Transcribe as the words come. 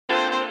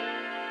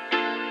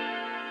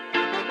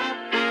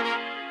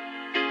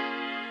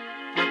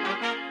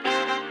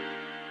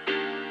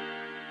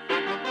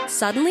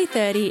Suddenly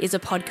 30 is a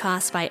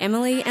podcast by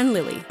Emily and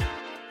Lily.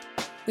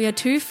 We are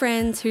two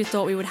friends who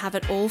thought we would have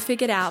it all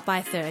figured out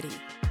by 30.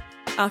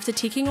 After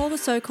ticking all the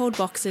so-called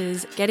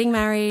boxes, getting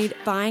married,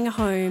 buying a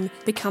home,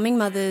 becoming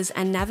mothers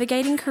and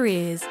navigating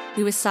careers,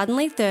 we were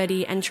suddenly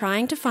 30 and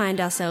trying to find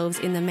ourselves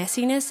in the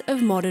messiness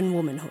of modern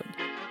womanhood.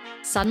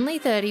 Suddenly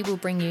 30 will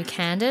bring you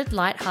candid,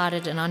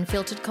 light-hearted and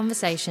unfiltered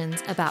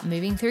conversations about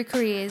moving through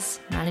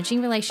careers,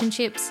 managing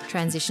relationships,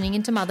 transitioning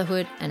into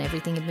motherhood and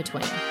everything in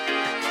between.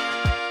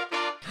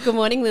 Good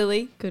morning,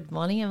 Lily. Good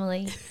morning,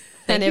 Emily.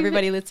 And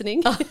everybody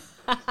listening.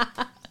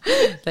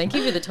 Thank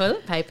you for the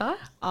toilet paper.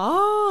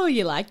 Oh,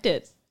 you liked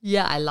it.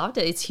 Yeah, I loved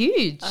it. It's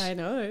huge. I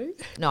know.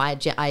 No, I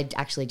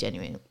actually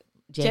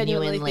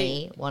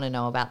genuinely want to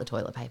know about the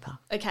toilet paper.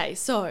 Okay,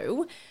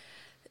 so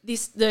the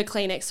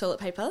Kleenex toilet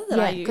paper that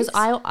I use. Because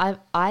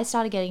I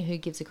started getting Who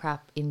Gives a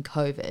Crap in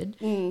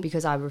COVID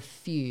because I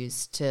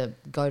refused to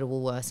go to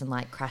Woolworths and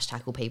like crash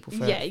tackle people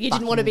for you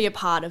didn't want to be a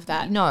part of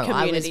that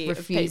community. I was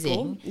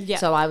refusing. Yeah.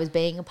 So I was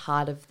being a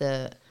part of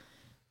the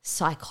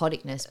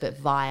psychoticness but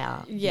via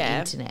the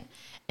internet.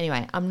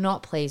 Anyway, I'm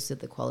not pleased with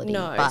the quality.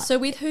 No. But so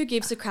with Who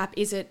Gives a Crap,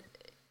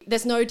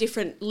 there's no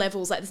different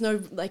levels. Like there's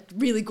no like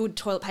really good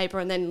toilet paper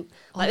and then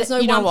there's no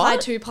 1 ply,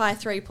 2 ply,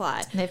 3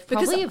 ply. They've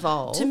probably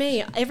evolved. To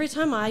me, every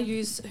time I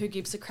use Who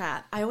Gives a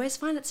Crap, I always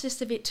find it's just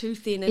a bit too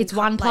thin. And it's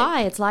 1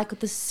 ply. It's like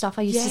the stuff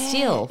I used to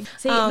steal.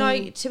 See,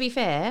 no, to be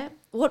fair,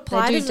 what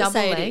ply does it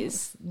say it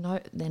is? No,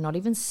 they're not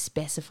even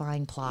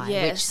specifying ply.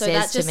 Yeah, which so says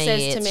that just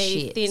says to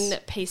me shit. thin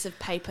piece of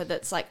paper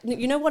that's like,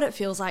 you know what it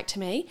feels like to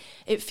me?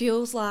 It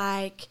feels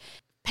like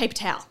paper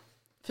towel.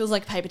 Feels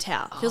like paper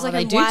towel. Feels like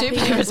they do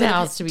paper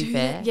towels, to be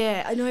fair.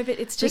 Yeah, I know, but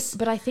it's just...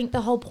 But I think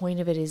the whole point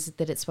of it is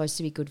that it's supposed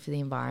to be good for the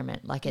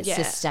environment. Like it's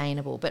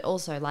sustainable. But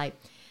also like,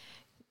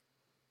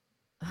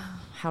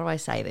 how do I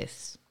say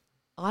this?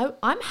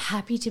 I'm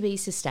happy to be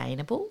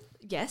sustainable.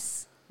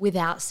 Yes.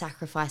 Without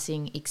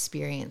sacrificing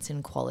experience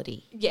and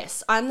quality.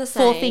 Yes, I'm the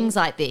same. For things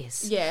like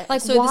this. Yeah.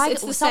 Like so why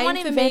it's the someone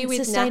same for me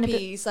with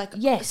sustainability? nappies. Like,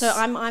 yes. So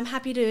I'm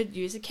happy to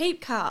use a Keep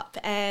cup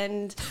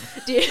and...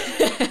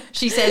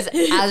 She says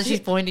as she's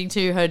pointing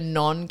to her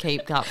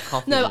non-Keep cup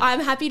coffee. No, I'm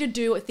happy to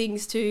do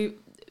things to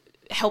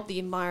help the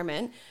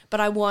environment, but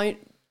I won't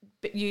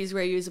use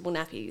reusable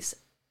nappies.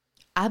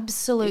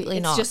 Absolutely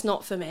not. It's just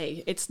not for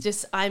me. It's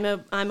just I'm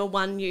a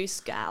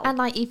one-use gal. And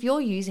like if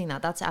you're using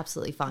that, that's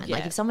absolutely fine. Yeah.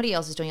 Like if somebody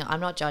else is doing it, I'm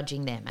not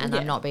judging them, and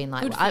I'm not being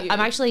like I'm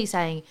actually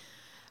saying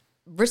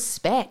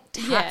respect.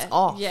 Hats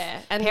off.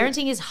 Yeah, and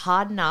parenting is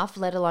hard enough,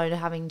 let alone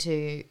having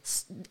to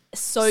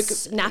soak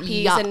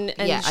nappies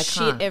and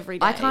shit every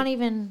day. I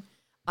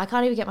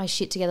can't even get my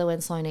shit together when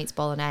Sloane eats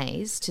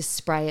bolognese to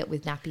spray it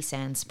with nappy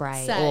sand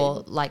spray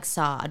or like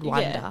Sard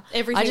Wonder. Yeah.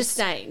 Everything's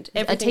stained.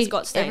 Everything's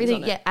got stains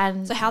on it. Yeah,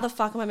 and so how the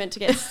fuck am I meant to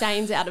get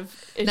stains out of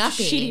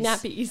shitty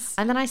nappies?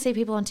 And then I see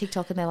people on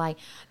TikTok and they're like,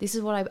 this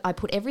is what I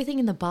put everything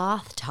in the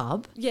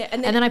bathtub. Yeah,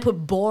 and then I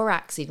put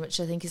borax in, which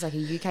I think is like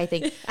a UK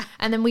thing.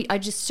 And then I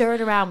just stir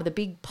it around with a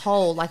big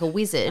pole like a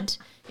wizard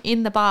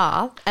in the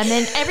bath, and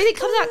then everything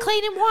comes out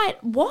clean and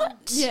white.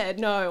 What? Yeah,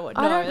 no,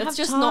 that's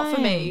just not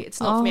for me. It's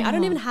not for me. I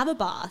don't even have a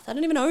bath. I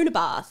don't even own a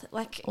bath.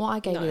 Like, well, I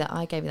gave you that.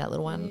 I gave you that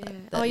little one.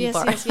 Yeah.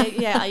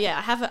 Yes.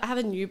 I have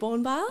a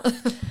newborn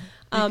bath.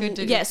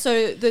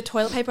 So the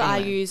toilet paper I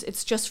use,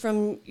 it's just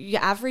from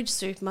your average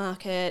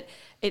supermarket.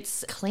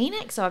 It's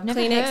Kleenex. So I've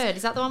never heard.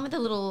 Is that the one with the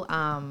little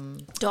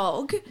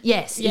dog?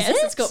 Yes.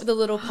 It's got the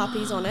little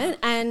puppies on it,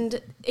 and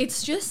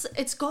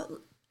it's got.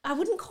 I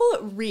wouldn't call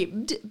it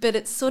ribbed, but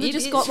it's sort of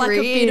just got like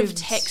ribbed. A bit of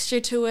texture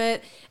to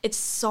it. It's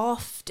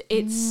soft.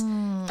 It's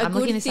a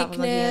good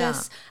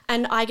thickness.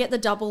 And I get the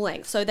double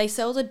length. So they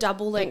sell the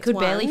double length It could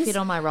barely fit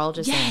on my roll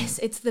just then. Yes,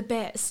 it's the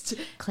best.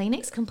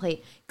 Kleenex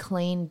Complete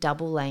Clean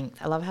Double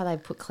Length. I love how they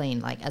put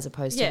clean, like as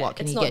opposed to what?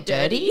 Can you get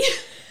dirty?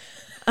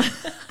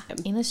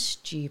 In a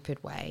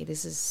stupid way.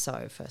 This is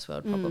so first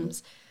world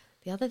problems.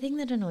 The other thing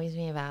that annoys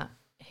me about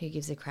Who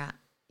Gives a Crap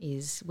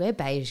is we're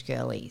beige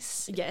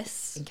girlies.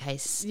 Yes. In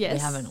case we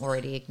haven't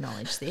already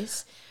acknowledged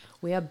this.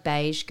 We are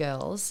beige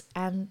girls,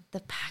 and the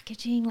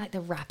packaging, like the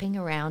wrapping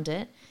around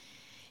it,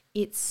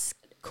 it's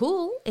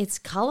cool, it's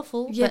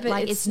colourful, but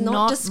like it's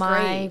not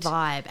my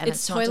vibe. And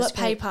it's toilet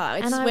paper.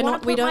 And I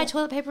want to put my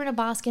toilet paper in a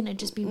basket and it'd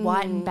just be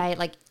white and beige,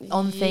 like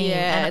on theme.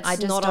 Yeah, and I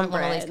just not don't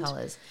want all brand. these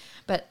colours.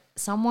 But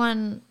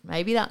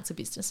maybe that's a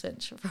business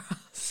venture for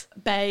us.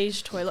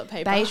 Beige toilet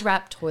paper. Beige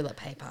wrapped toilet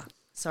paper.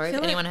 Sorry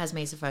if anyone has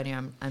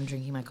misophonia, I'm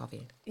drinking my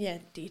coffee. Yeah,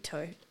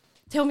 ditto.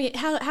 Tell me,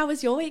 how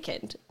was your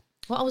weekend?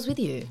 Well, I was with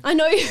you. I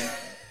know you.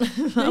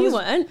 No, you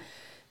weren't.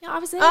 Yeah, I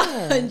was there.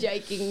 I'm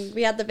joking.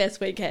 We had the best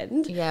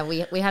weekend. Yeah,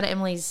 we had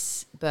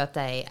Emily's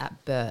birthday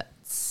at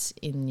Burt's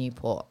in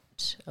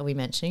Newport. Are we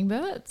mentioning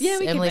Burt's? Yeah,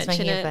 Emily's can mention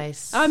making it. a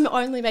face. I'm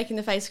only making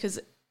the face because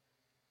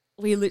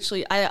we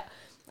literally, I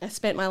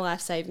spent my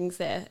life savings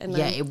there. And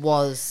it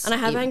was. And I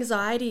have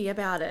anxiety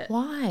about it.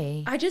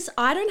 Why? I don't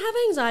have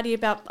anxiety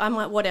about, I'm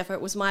like, whatever,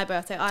 it was my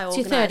birthday. I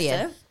organised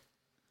it.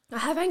 I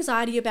have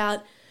anxiety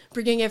about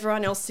bringing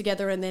everyone else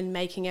together and then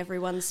making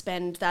everyone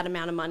spend that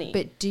amount of money.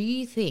 But do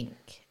you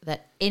think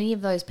that any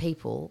of those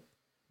people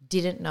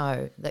didn't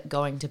know that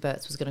going to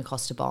Bert's was going to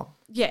cost a bomb.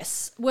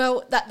 Yes.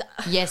 Well,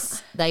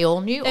 yes, they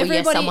all knew, or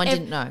yes, someone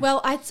didn't know.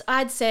 Well,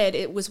 I'd said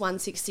it was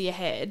 $160 a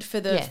head for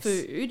the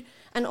food,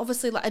 and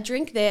obviously, like, a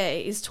drink there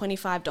is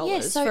 $25 for a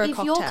cocktail. So if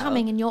you're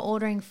coming and you're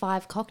ordering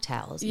 5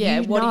 cocktails,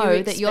 you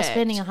know that you're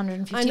spending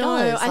 $150. I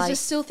know. I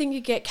just still think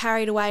you get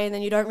carried away, and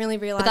then you don't really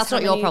realize. But that's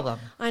not your problem.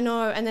 I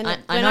know. And then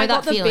I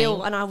got the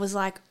bill, and I was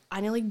like, I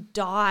nearly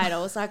died. I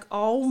was like,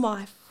 oh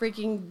my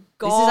freaking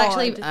God.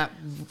 This is actually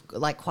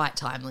like quite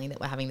timely that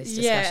we're having this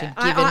discussion,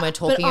 given we're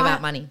talking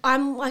about money.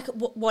 I'm like,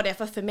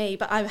 whatever for me,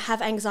 but I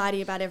have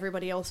anxiety about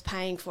everybody else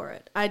paying for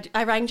it.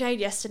 I rang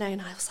Jade yesterday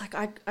and I was like,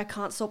 I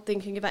can't stop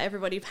thinking about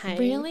everybody paying.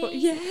 Really?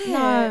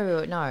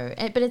 Yeah. No.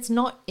 But it's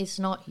not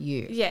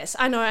you. Yes,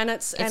 I know. And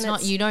it's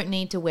not, you don't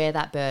need to wear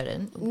that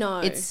burden.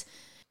 No.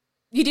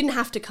 You didn't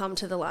have to come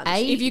to the lunch.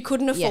 If you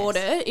couldn't afford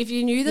it, if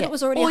you knew that it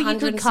was already $160. Or you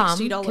could come,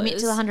 commit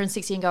to the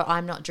 $160 and go,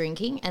 I'm not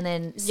drinking, and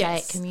then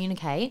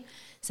communicate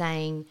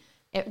saying,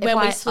 when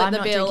we split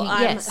the bill,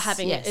 I'm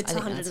having it. It's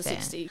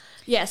 $160.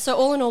 Yeah, so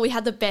all in all, we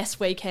had the best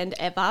weekend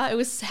ever.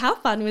 How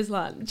fun was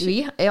lunch?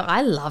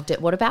 I loved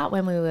it. What about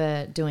when we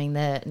were doing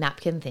the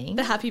napkin thing?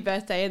 The happy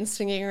birthday and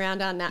swinging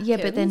around our napkins. Yeah,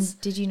 but then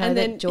did you know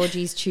that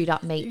Georgie's chewed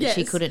up meat that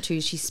she couldn't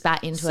chew? She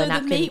spat into a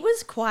napkin. So the meat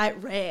was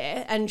quite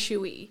rare and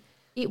chewy.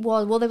 It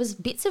was. Well, there was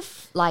bits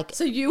of like...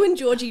 So you and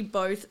Georgie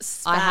both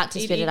spat... I had to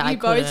spit it. You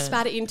both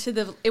spat it into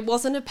the... It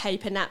wasn't a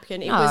paper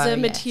napkin. It was a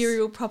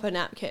material proper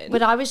napkin.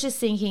 But I was just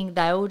thinking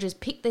they will just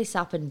pick this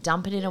up and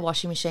dump it in a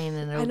washing machine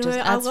and it'll just...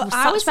 That's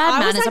such bad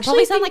manners. I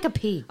probably sound like a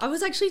pig. I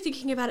was actually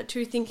thinking about it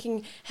too,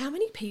 thinking how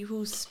many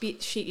people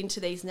spit shit into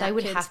these napkins? They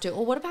would have to.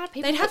 Or what about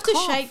people They'd have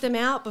to shake them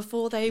out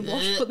before they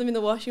put them in the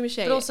washing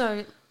machine. But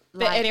also...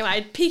 But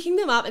anyway, picking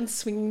them up and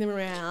swinging them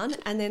around,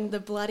 and then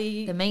the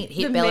meat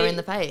hit Bella in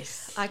the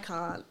face. I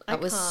can't. That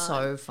was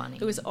so funny.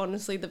 It was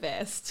honestly the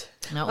best.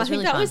 No, it was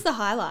really fun. That was the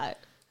highlight.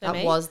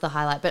 That was the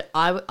highlight. But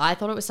I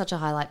thought it was such a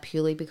highlight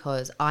purely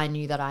because I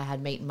knew that I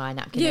had meat in my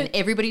napkin, and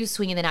everybody was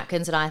swinging the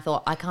napkins, and I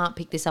thought I can't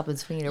pick this up and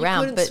swing it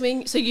around. Couldn't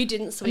swing, so you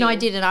didn't swing. No, I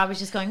didn't. I was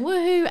just going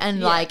woohoo,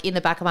 and like in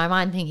the back of my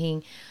mind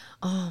thinking,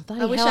 oh,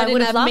 bloody I wish hell, I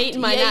didn't have meat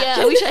in my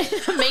napkin. I wish I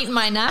didn't have meat in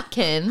my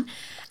napkin.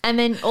 And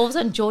then all of a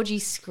sudden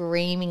Georgie's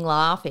screaming,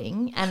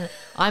 laughing, and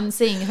I'm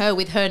seeing her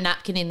with her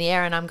napkin in the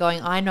air, and I'm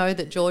going, I know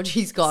that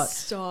Georgie's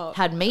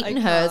had meat in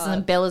hers, and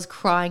then Bella's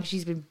crying.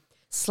 She's been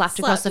slapped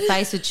across the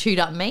face with chewed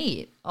up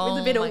meat.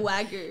 With a bit of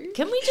Wagyu.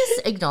 Can we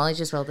just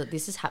acknowledge as well that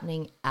this is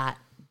happening at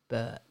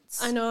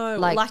Bert's? I know.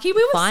 Like, lucky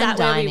we were sat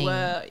dining,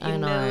 where we were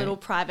in a little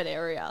private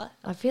area.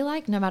 I feel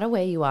like no matter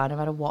where you are, no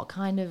matter what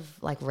kind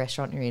of like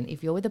restaurant you're in,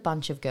 if you're with a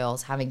bunch of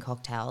girls having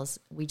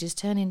cocktails, we just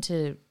turn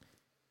into...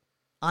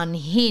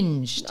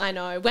 unhinged. I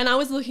know. When I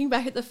was looking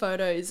back at the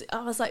photos,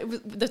 I was like,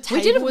 the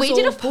table we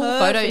did a full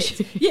photo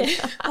shoot.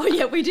 Yeah. Oh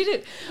yeah, we did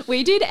it.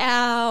 We did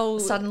our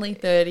Suddenly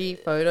 30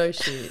 photo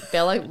shoot.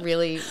 Bella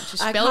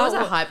Bella was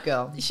a hype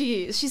girl.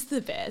 She is. She's the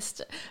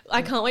best.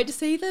 I can't wait to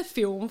see the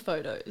film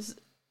photos.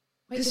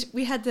 Because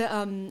we had the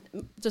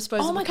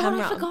disposable camera. Oh my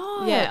God, I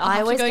forgot. Yeah,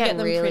 I always go get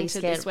them really printed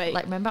scared. this week.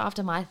 Like remember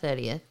after my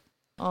 30th?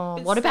 Oh,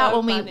 it's what about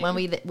so when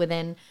we were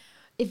then?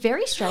 It's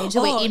very strange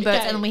that we're in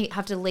Bert's and then we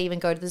have to leave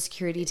and go to the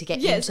security to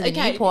get into the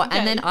Newport.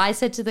 And then I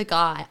said to the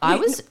guy,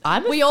 I'm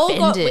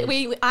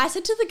offended. I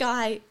said to the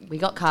guy, we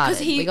got carded,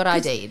 we got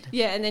ID'd.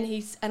 Yeah, and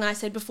then I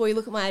said, before you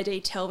look at my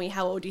ID, tell me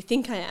how old you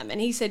think I am. And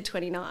he said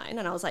 29,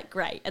 and I was like,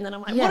 great. And then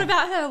I'm like, what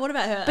about her? What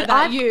about her? But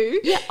about you?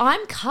 Yeah,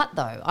 I'm cut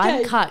though.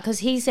 I'm cut because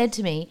he said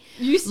to me,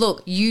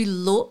 you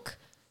look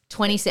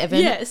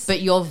 27,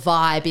 but your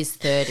vibe is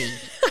 30.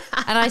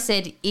 And I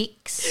said,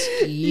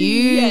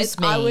 excuse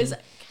me. I was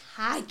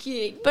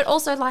hacking. But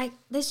also, like,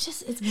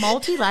 it's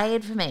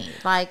multi-layered for me.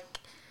 Like,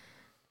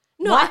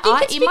 no, I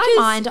think it's in my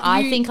mind,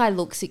 I think I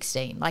look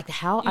 16. Like,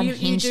 how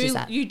unhinged is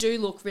that? You do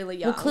look really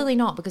young. Well, clearly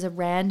not, because a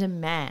random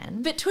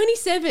man. But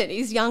 27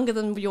 is younger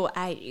than your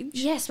age.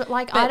 Yes, but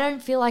I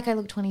don't feel like I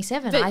look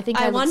 27. I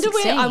think I look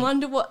 16. I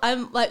wonder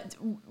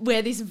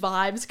where this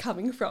vibe's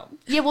coming from.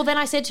 Yeah, well, then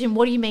I said to him,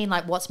 what do you mean?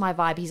 Like, what's my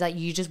vibe? He's like,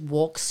 you just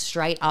walk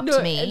straight up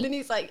to me. And then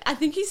he's like, I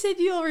think he said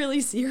you're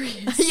really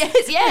serious.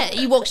 Yes, yeah.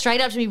 He walked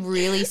straight up to me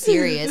really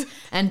serious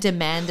and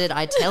demanded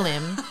I tell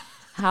him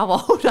how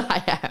old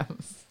I am.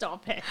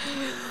 Stop it.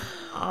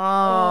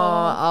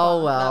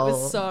 Oh, well. That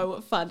was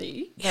so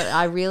funny. But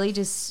I really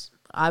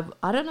I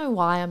don't know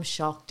why I'm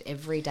shocked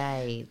every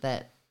day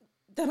that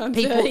I'm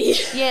people, 30.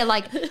 Yeah,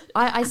 like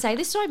I say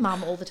this to my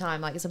mum all the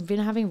time, like, 'cause I've been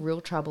having real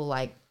trouble,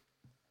 like,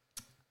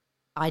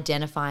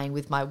 identifying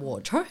with my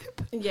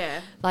wardrobe.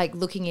 Yeah. Like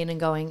looking in and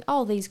going,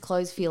 oh, these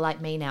clothes feel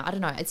like me now. I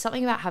don't know. It's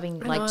something about having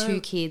like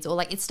 2 kids, or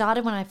like it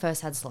started when I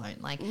first had Sloane.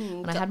 Like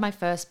when I had my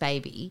first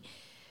baby,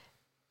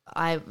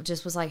 I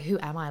just was like, who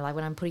am I? Like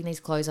when I'm putting these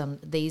clothes on,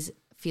 these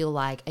feel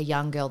like a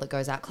young girl that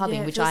goes out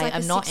clubbing, which I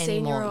am not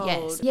anymore.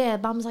 Yes. Yeah,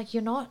 mum's like,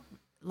 you're not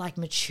like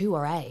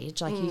mature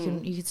age. Like you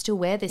can still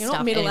wear this stuff.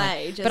 Not middle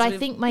age. But I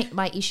think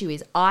my issue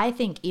is, I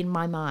think in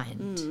my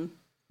mind,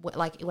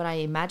 like when I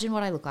imagine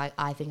what I look like,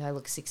 I think I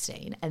look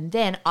 16. And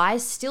then I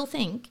still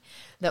think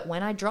that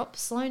when I drop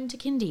Sloane to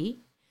kindy,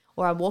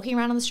 or I'm walking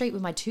around on the street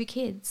with my 2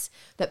 kids,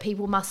 that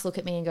people must look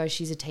at me and go,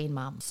 she's a teen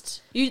mum.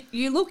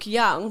 You look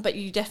young, but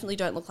you definitely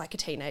don't look like a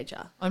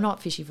teenager. I'm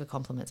not fishy for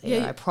compliments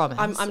either, I promise.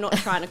 I'm not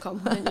trying to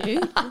compliment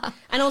you.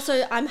 And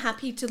also, I'm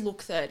happy to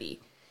look 30.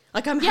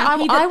 Like, I'm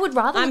happy I would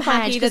rather I'm look my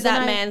happy age,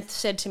 that man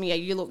said to me,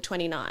 you look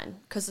 29.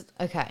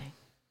 Okay.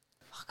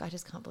 Fuck, I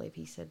just can't believe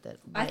he said that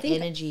my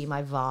energy,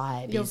 my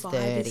vibe is 30.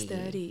 Your vibe is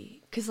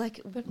 30. Because, like,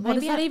 what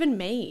does that even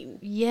mean?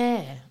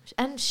 Yeah.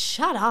 And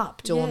shut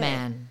up,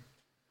 doorman.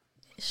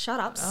 Shut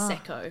up,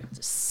 Secco.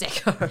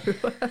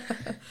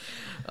 Secco.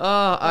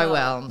 Oh,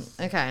 well.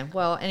 Okay.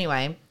 Well,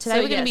 anyway,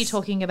 today we're going to be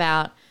talking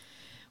about,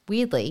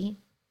 weirdly,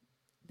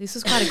 this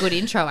was quite a good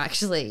intro,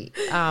 actually.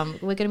 We're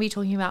going to be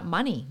talking about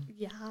money.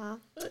 Yeah.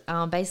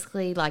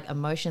 Basically, like,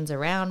 emotions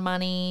around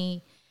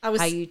money,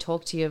 how you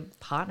talk to your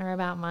partner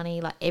about money,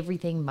 like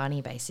everything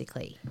money,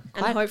 basically.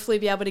 And hopefully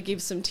be able to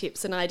give some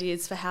tips and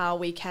ideas for how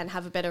we can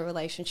have a better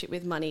relationship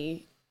with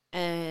money,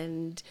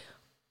 and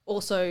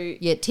also...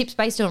 Yeah, tips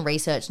based on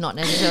research, not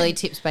necessarily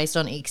tips based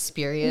on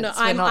experience. No,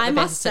 I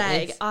must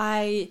say,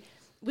 I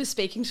was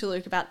speaking to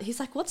Luke about... He's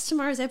like, what's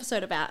tomorrow's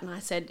episode about? And I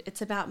said,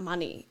 it's about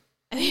money.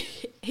 And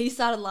he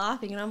started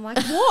laughing and I'm like,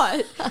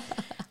 what?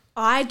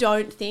 I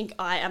don't think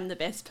I am the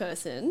best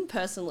person,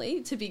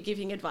 personally, to be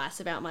giving advice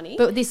about money.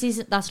 But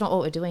that's not what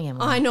we're doing,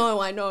 Emma. I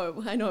know.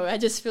 I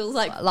just feel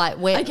like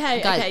we're...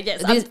 Okay, guys, okay,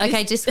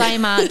 yes.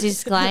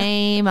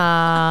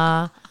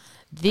 Disclaimer.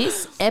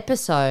 This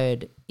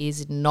episode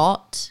is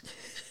not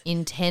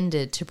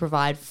intended to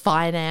provide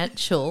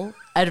financial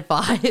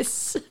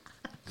advice.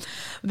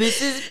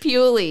 This is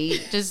purely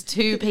just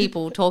 2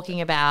 people talking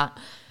about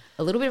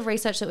a little bit of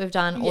research that we've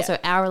done, also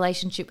our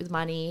relationship with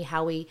money,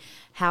 how we,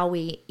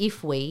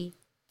 if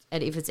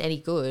and if it's any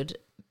good,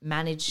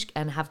 manage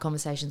and have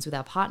conversations with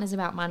our partners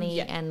about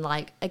money, and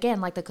like, again,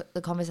 like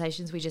the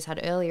conversations we just had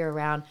earlier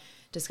around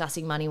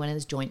discussing money when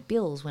it's joint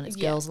bills, when it's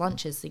girls'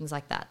 lunches, things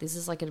like that. This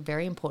is like a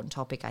very important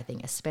topic, I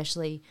think,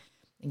 especially,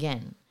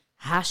 again,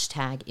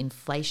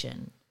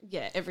 #inflation.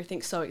 Yeah,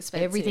 everything's so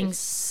expensive. Everything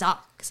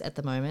sucks at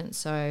the moment,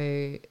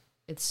 so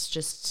it's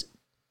just...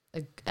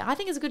 I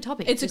think it's a good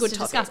topic. It's a good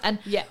topic. Discuss. And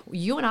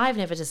you and I have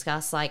never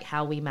discussed like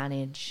how we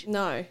manage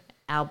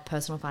our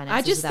personal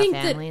finances with our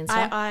family and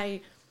stuff.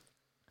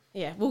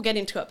 We'll get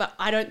into it, but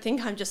I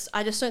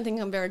just don't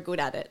think I'm very good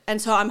at it. And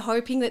so I'm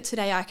hoping that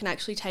today I can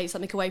actually take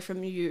something away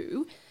from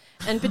you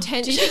and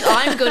potentially... Do you think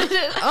I'm good at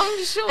it?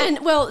 I'm sure.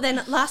 And well,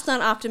 then last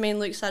night after me and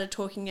Luke started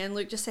talking, and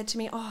Luke just said to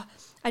me,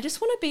 I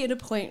just want to be at a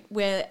point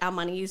where our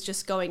money is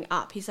just going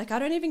up. He's like, I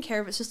don't even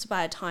care if it's just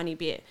by a tiny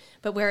bit,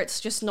 but where it's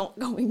just not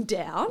going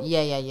down.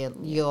 Yeah. You're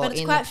but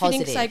it's in quite the fitting positive.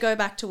 because I go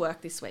back to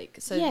work this week.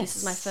 So this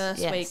is my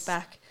first week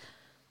back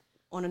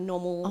on a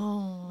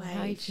normal wage.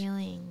 How are you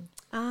feeling?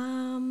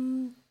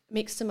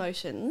 Mixed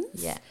emotions.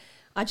 Yeah.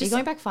 Are you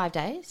going back 5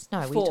 days?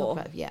 No, 4. we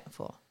talked about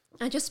 4.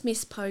 I just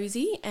miss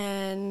Posey,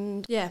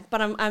 and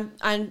but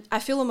I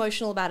feel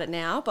emotional about it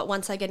now. But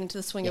once I get into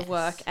the swing of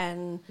work,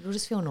 and it'll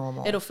just feel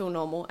normal. It'll feel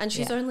normal, and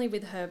she's only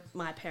with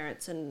my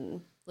parents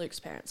and Luke's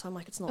parents. So I'm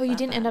like, it's not. Oh, you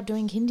didn't end up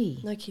doing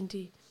kindy? No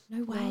kindy.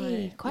 No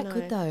way. Quite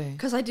good though.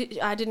 Because I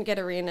didn't get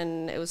her in,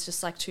 and it was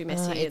just like too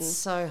messy. It's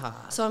so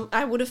hard. So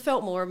I would have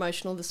felt more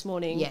emotional this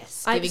morning.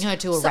 Yes, giving her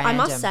to a random. I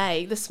must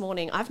say, this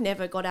morning I've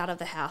never got out of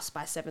the house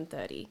by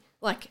 7:30.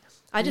 Like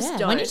I just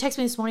don't. When you texted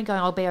me this morning going,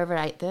 I'll be over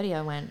at 8:30,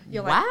 I went,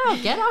 wow,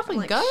 get up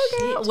and go,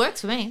 girl. It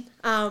works for me.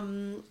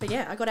 But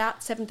yeah, I got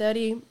out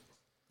 7:30.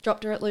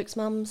 Dropped her at Luke's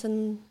mum's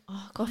and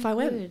off I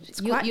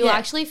went. You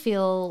actually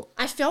feel...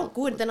 I felt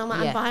good. Then I'm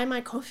like, I'm buying my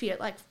coffee at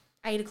like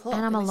 8 o'clock.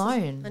 And I'm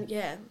alone.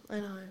 I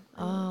know.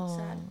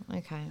 Sad.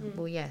 Okay.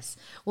 Well, yes.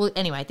 Well,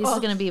 anyway, this is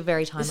going to be a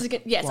very time...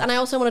 Yes, and I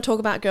also want to talk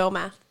about girl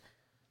math.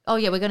 Oh,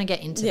 yeah, we're going to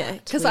get into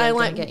that. Because I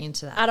want to get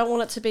into that. I don't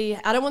want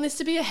this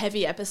to be a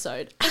heavy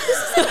episode.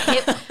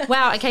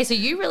 Wow, okay, so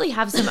you really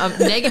have some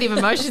negative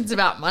emotions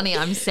about money,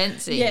 I'm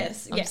sensing.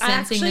 Yes, I'm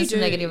sensing there's some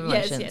negative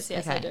emotions.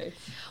 Yes, okay. I do.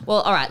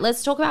 Well, all right,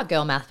 let's talk about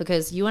girl math,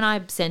 because you and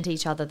I sent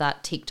each other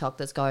that TikTok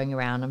that's going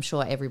around. I'm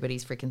sure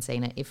everybody's freaking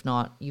seen it. If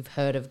not, you've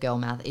heard of girl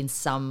math in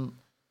some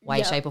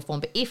way, shape or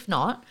form. But if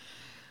not,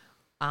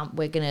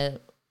 we're going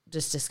to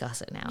just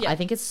discuss it now. I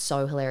think it's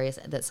so hilarious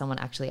that someone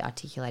actually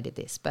articulated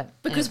this. But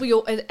because we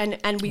all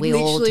and we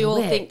literally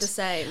all think the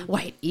same.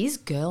 Wait, is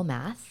girl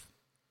math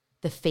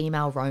the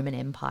female Roman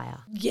Empire?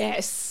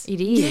 Yes. It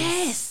is.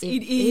 Yes,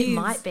 it is. It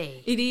might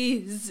be. It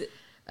is.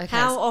 Okay.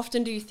 How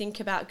often do you think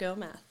about girl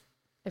math?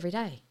 Every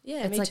day.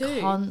 Yeah, it's me too. It's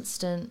a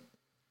constant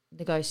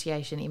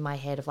negotiation in my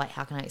head of like,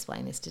 how can I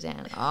explain this to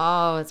Dan?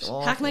 Oh, it's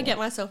awful. How can I get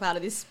myself out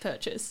of this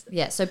purchase?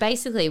 Yeah, so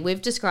basically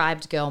we've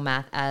described girl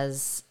math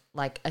as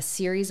like a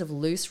series of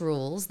loose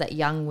rules that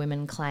young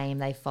women claim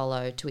they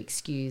follow to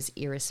excuse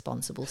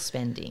irresponsible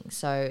spending.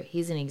 So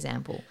here's an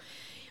example.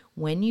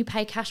 When you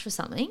pay cash for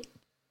something,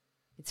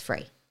 it's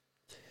free.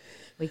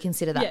 We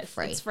consider that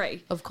free. It's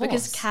free. Of course.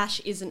 Because cash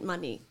isn't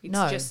money.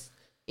 It's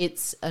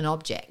it's an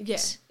object. Yeah.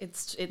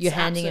 It's you're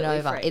handing it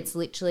over. free. It's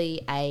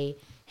literally a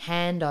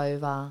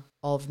handover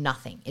of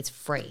nothing. It's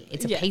free.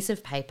 It's a piece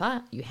of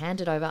paper. You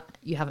hand it over.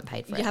 You haven't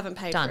paid for it. You haven't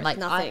paid Done. for it. Like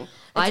nothing.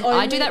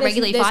 I do that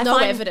regularly. There's no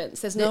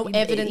evidence. There's no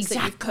evidence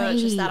that you've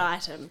purchased that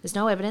item. There's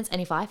no evidence.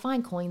 And if I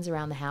find coins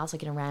around the house,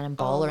 like in a random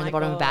bowl or in the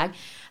bottom of a bag,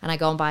 and I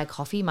go and buy a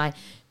coffee, my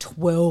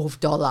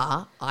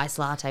 $12 iced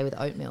latte with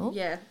oat milk.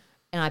 Yeah.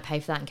 And I pay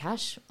for that in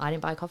cash. I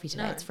didn't buy a coffee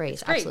today. No, it's free.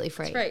 It's absolutely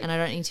free. It's free. And I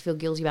don't need to feel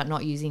guilty about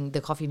not using the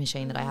coffee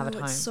machine that I have at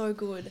home. It's so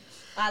good.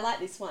 I like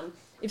this one.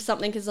 If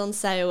something is on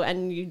sale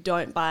and you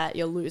don't buy it,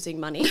 you're losing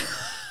money.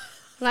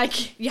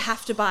 Like, you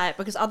have to buy it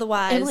because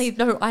otherwise... Emily,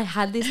 no, I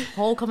had this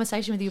whole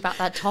conversation with you about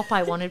that top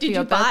I wanted for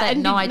your buy birthday. it?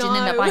 No, I didn't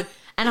end up buying.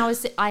 And I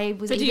was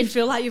But do you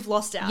feel like you've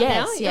lost out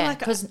yes, now? yeah,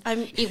 because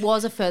it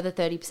was a further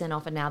 30%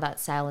 off and now that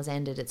sale has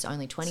ended. It's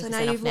only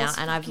 20% off now.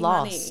 And I've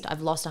lost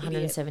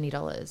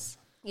 $170.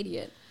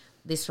 Idiot.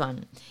 This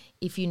one.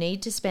 If you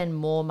need to spend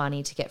more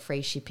money to get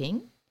free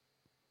shipping,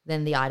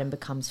 then the item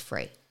becomes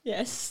free.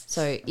 Yes.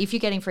 So if you're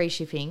getting free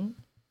shipping,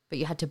 but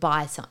you had to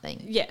buy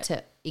something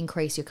to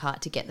increase your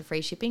cart to get the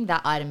free shipping,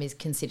 that item is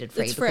considered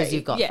free because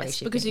you've got free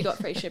shipping. Because you got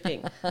free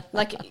shipping.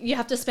 Like, you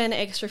have to spend an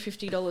extra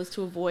 $50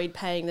 to avoid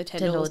paying the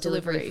 $10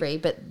 delivery free,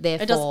 but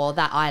therefore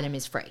that item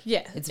is free.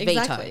 Yeah, it's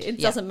exactly. vetoed. It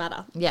doesn't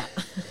matter. Yeah.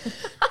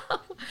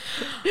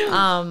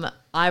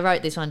 I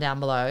wrote this one down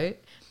below.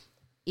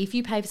 If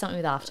you pay for something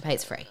with Afterpay,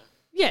 it's free.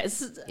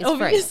 Yes, it's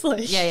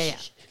obviously. Free. Yeah.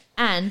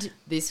 And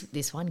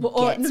this one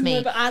gets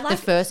me. But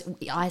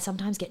I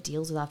sometimes get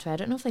deals with Afterpay. I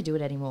don't know if they do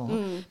it anymore,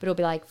 but it'll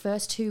be like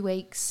first 2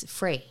 weeks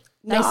free.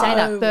 They say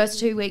that first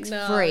 2 weeks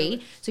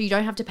free, so you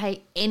don't have to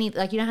pay any.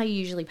 Like, you know how you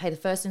usually pay the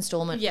first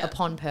installment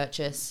upon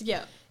purchase.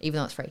 Yeah. Even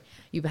though it's free,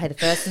 you pay the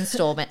first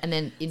installment, and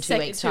then in 2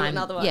 weeks' time,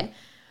 another one. Yeah.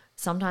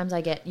 Sometimes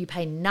you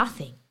pay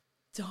nothing.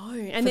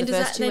 Don't. And then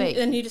does that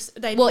then you just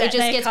it just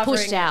gets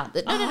pushed out.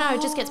 No,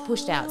 it just gets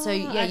pushed out. So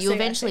you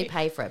eventually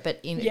pay for it,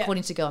 but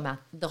according to Girl Math,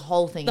 the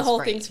whole thing is free. The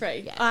whole thing's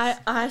free. Yes.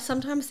 I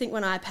sometimes think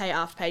when I pay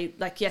Afterpay,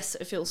 like, yes,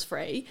 it feels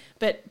free,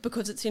 but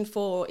because it's in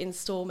 4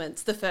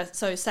 installments,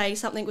 so say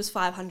something was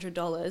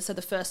 $500, so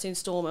the first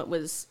installment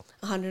was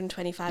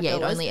 $125. Yeah,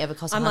 it only ever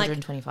costs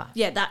 $125. Like,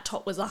 yeah, that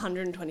top was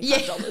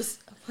 $125.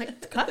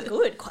 Like, quite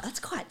good. That's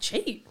quite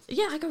cheap.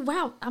 Yeah, I go,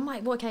 wow. I'm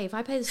like, well, okay, if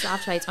I pay this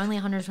Afterpay, it's only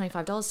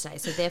 $125 today,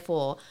 so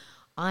therefore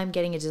I'm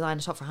getting a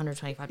designer top for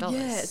 $125.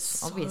 Yeah,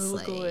 it's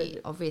obviously, so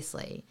good.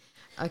 Obviously.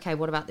 Okay,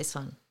 what about this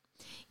one?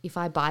 If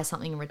I buy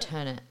something and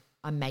return it,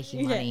 I'm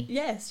making money.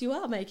 Yes, you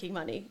are making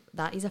money.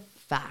 That is a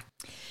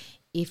fact.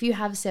 If you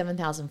have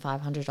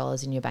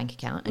 $7,500 in your bank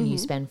account and you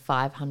spend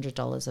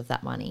 $500 of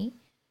that money,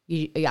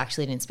 you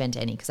actually didn't spend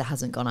any because it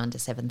hasn't gone under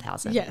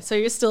 7,000. Yeah, so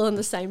you're still in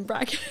the same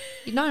bracket.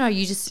 No,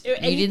 you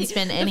didn't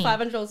spend any. The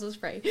 $500 was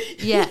free.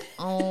 Yeah.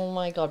 Oh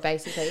my God,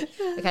 basically.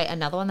 Okay,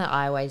 another one that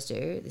I always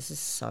do. This is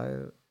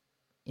so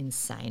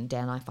insane.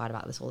 Dan and I fight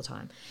about this all the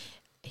time.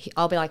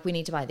 I'll be like, we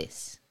need to buy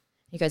this.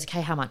 He goes,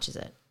 okay, how much is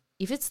it?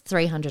 If it's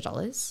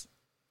 $300,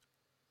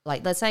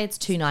 like let's say it's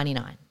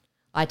 $299,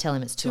 I tell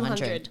him it's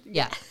 $200.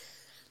 Yeah.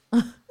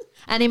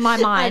 And in my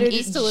mind,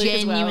 it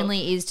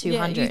genuinely is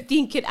 $200. Yeah, you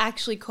think it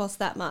actually costs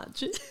that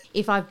much.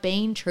 If I've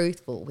been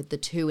truthful with the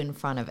 2 in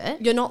front of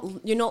it, I'm not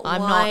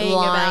lying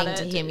about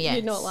to him. Yes,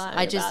 you're not lying.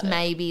 I just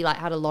maybe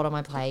had a lot on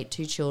my plate,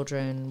 2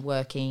 children,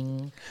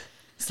 working,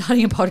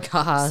 starting a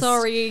podcast.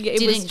 Sorry,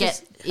 didn't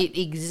get it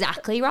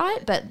exactly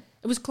right, but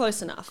it was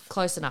close enough.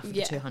 Close enough for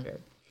the 200.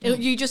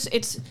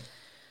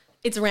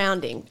 It's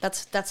rounding.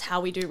 That's how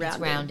we do rounding. It's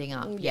rounding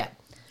up. Yeah.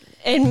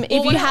 And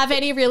if you have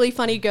any really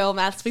funny girl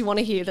maths, we want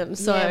to hear them.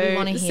 So we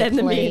want to hear, send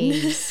them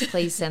in.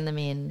 Please send them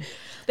in.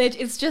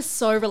 It's just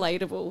so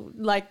relatable.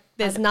 Like,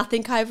 there's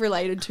nothing I've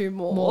related to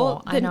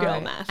more than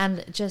girl math.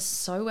 And just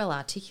so well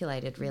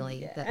articulated,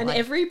 really. Yeah. And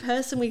every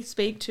person we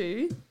speak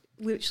to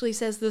literally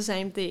says the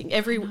same thing.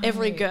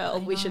 Every girl,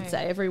 we should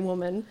say, every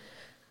woman.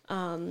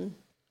 I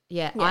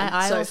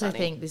also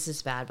think this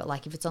is bad, but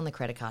like if it's on the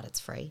credit card, it's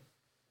free.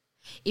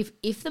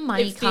 If the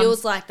money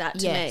feels like that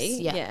to me.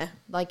 Yeah.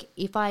 Like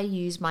if I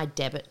use my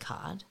debit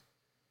card,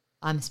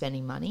 I'm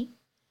spending money.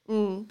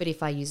 But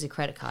if I use a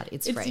credit card,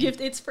 it's free.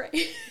 It's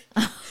free.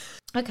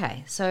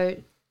 Okay, so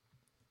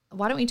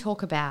why don't we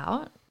talk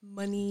about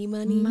money.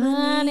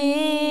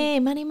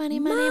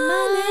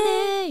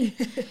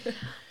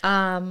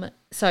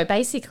 So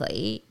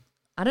basically,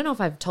 I don't know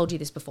if I've told you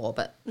this before,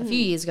 but a few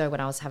years ago when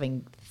I was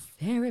having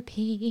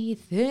therapy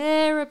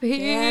for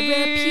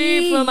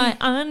my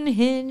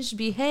unhinged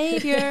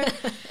behavior.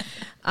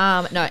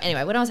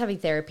 Anyway, when I was having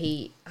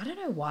therapy, I don't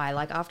know why,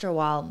 like after a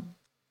while,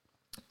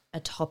 a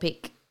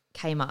topic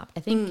came up. I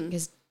think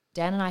because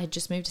Dan and I had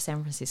just moved to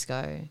San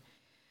Francisco.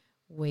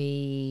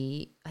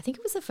 I think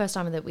it was the first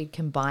time that we'd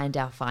combined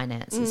our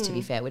finances, to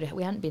be fair.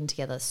 We hadn't been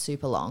together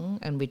super long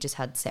and we just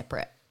had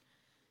separate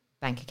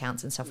bank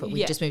accounts and stuff, but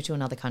we just moved to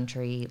another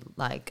country.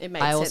 Like it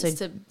makes sense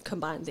to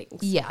combine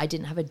things. Yeah, I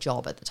didn't have a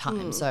job at the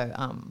time, so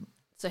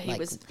So he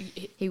was.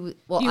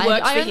 Well,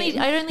 I only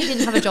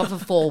didn't have a job for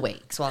 4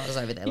 weeks while I was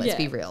over there. Let's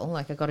be real.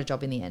 Like, I got a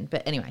job in the end.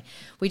 But anyway,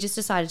 we just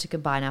decided to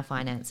combine our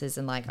finances,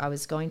 and like I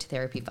was going to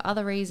therapy for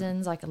other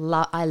reasons. Like,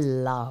 I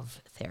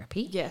love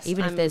therapy. Yes,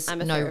 even if there's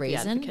no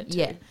reason.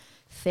 Yeah,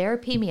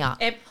 therapy me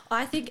up.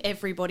 I think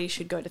everybody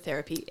should go to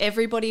therapy.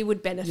 Everybody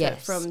would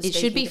benefit from. It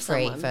should be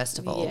free, first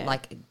of all.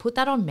 Like, put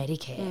that on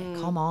Medicare.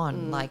 Come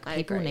on, like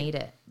people need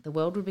it. The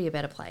world would be a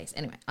better place.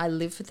 Anyway, I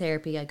live for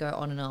therapy. I go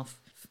on and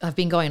off. I've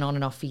been going on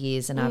and off for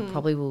years, and I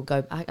probably will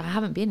go. I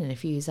haven't been in a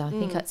few years. I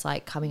think it's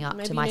like coming up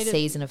to my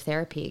season of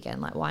therapy again.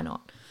 Like, why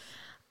not?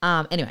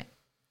 Anyway,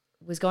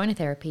 was going to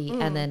therapy,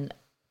 and then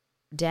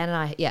Dan and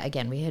I,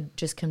 again, we had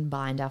just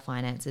combined our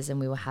finances, and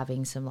we were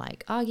having some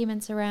like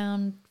arguments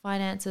around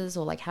finances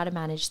or like how to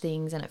manage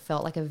things, and it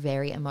felt like a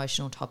very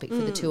emotional topic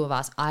for the two of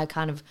us. I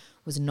kind of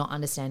was not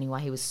understanding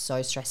why he was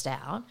so stressed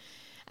out.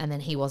 And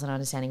then he wasn't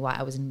understanding why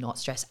I was not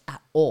stressed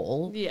at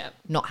all. Yeah.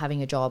 Not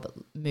having a job,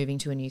 moving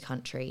to a new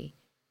country,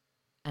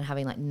 and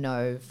having like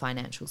no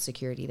financial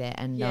security there,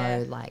 and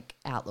no like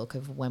outlook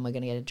of when we're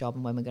going to get a job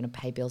and when we're going to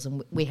pay bills.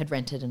 And we had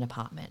rented an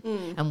apartment,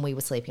 and we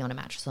were sleeping on a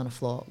mattress on a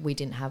floor. We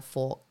didn't have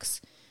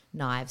forks,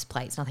 knives,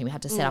 plates, nothing. We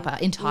had to set up our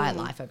entire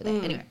life over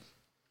there. Anyway,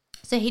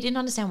 so he didn't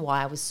understand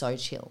why I was so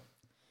chill,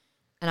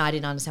 and I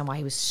didn't understand why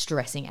he was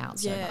stressing out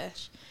so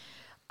much.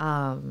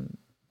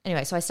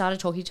 Anyway, so I started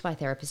talking to my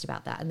therapist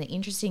about that, and the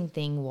interesting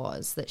thing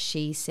was that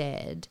she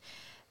said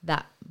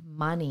that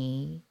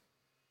money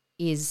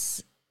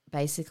is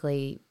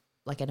basically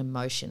like an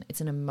emotion. It's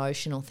an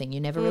emotional thing.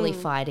 You're never really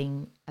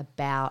fighting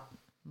about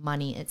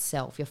money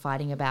itself. You're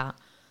fighting about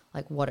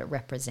like what it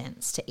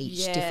represents to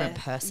each different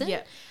person.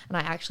 Yeah. And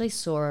I actually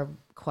saw a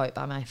quote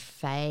by my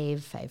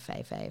fave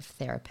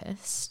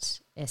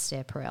therapist,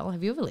 Esther Perel.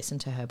 Have you ever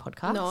listened to her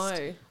podcast?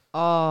 No.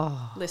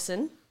 Oh.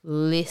 Listen.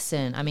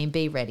 I mean,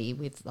 be ready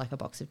with like a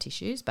box of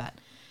tissues, but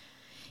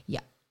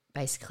yeah,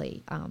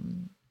 basically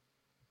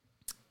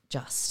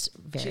just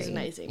very... She's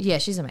amazing. Yeah,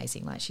 she's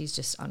amazing. Like, she's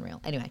just unreal.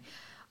 Anyway,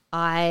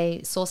 I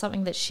saw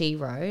something that she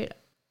wrote.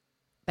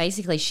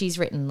 Basically, she's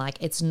written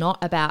like, it's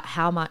not about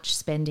how much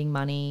spending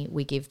money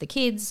we give the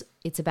kids.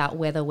 It's about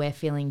whether we're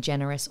feeling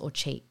generous or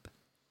cheap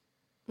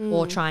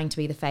or trying to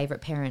be the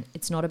favourite parent.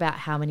 It's not about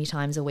how many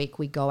times a week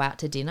we go out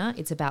to dinner.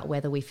 It's about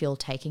whether we feel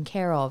taken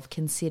care of,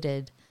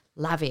 considered,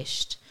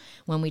 lavished.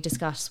 When we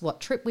discuss what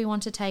trip we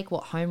want to take,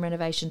 what home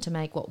renovation to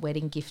make, what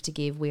wedding gift to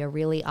give, we are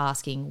really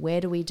asking, where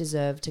do we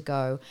deserve to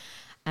go,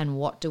 and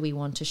what do we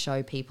want to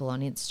show people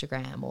on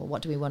Instagram, or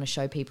what do we want to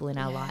show people in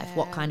our life?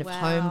 What kind of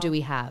home do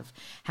we have?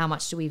 How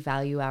much do we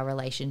value our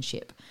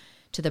relationship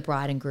to the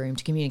bride and groom,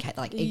 to communicate,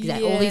 like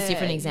all these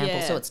different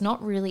examples. So it's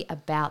not really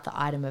about the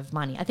item of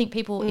money. I think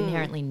people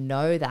inherently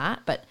know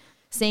that, but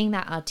seeing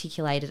that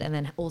articulated, and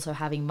then also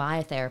having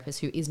my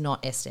therapist, who is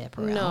not Esther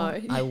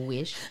Perel, I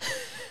wish,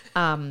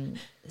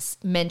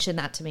 mention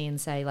that to me and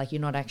say, like,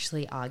 you're not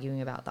actually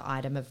arguing about the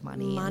item of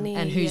money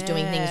and who's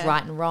doing things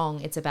right and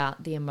wrong. It's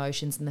about the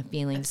emotions and the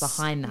feelings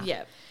behind that.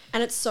 Yeah.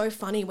 And it's so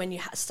funny when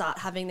you start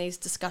having these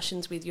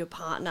discussions with your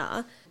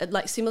partner,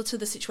 like similar to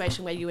the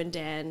situation where you and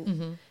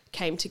Dan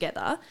came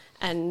together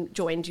and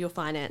joined your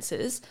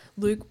finances.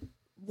 Luke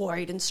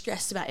worried and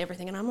stressed about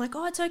everything, and I'm like,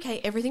 oh, it's okay.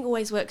 Everything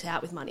always works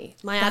out with money.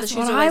 My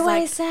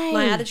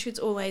attitude's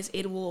always,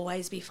 it will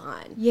always be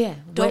fine. Yeah,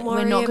 don't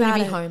worry. We're not going to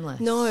be it.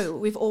 homeless. No,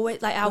 we've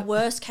always, like, our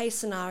worst case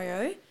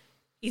scenario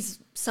is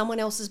someone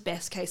else's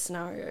best case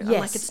scenario. Yes, I'm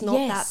like, it's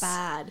not that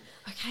bad.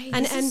 Okay,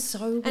 this is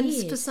so weird.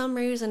 And for some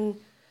reason,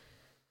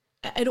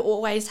 it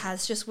always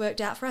has just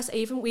worked out for us.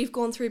 Even we've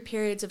gone through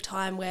periods of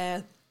time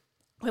where,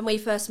 when we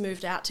first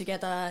moved out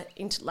together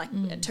into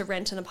to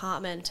rent an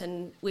apartment,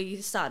 and we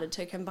started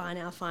to combine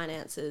our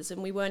finances,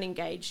 and we weren't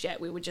engaged yet.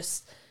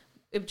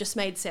 It just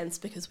made sense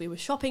because we were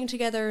shopping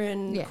together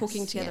and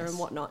cooking together and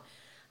whatnot.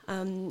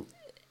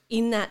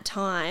 In that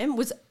time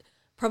was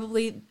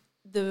probably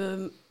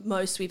the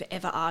most we've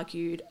ever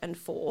argued and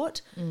fought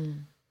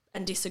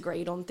and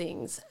disagreed on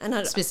things.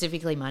 And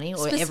specifically money,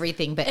 or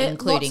everything, but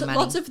including money.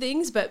 Lots of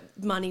things, but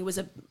money's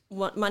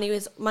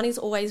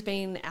always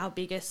been our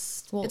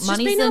biggest. Well,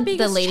 money's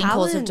the leading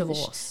cause of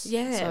divorce.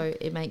 Yeah, so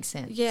it makes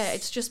sense. Yeah,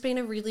 it's just been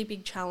a really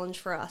big challenge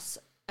for us,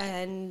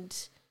 and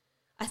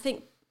I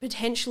think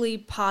potentially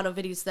part of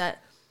it is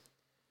that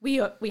we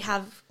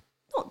have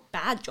not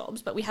bad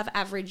jobs, but we have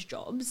average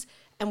jobs,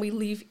 and we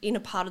live in a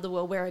part of the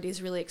world where it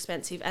is really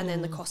expensive, and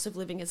then the cost of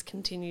living has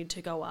continued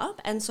to go up,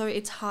 and so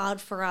it's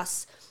hard for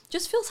us.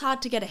 Just feels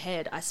hard to get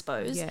ahead, I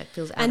suppose. Yeah, it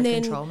feels out of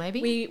control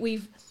maybe.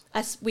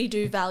 We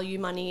do value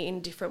money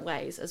in different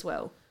ways as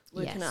well,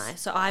 Luke and I.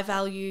 So I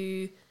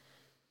value,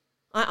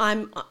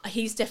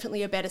 he's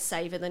definitely a better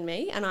saver than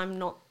me, and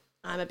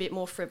I'm a bit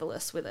more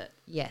frivolous with it.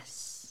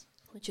 Yes.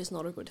 Which is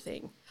not a good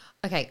thing.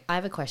 Okay, I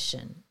have a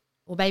question.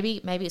 Well,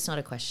 maybe it's not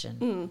a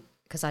question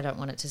because I don't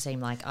want it to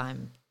seem like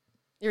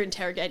You're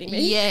interrogating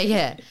me.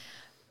 Yeah.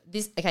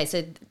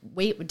 So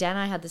Dan and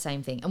I had the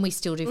same thing, and we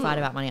still do fight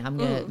about money. I'm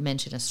going to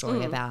mention a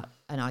story about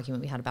an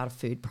argument we had about a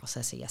food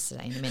processor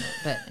yesterday in a minute.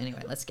 But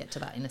anyway, let's get to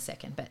that in a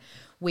second. But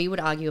we would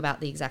argue about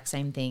the exact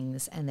same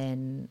things. And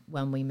then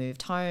when we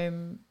moved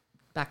home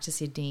back to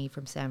Sydney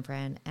from San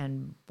Fran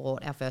and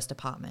bought our first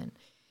apartment,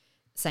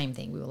 same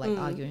thing. We were like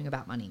arguing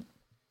about money.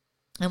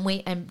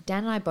 And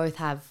Dan and I both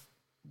have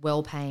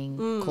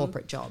well-paying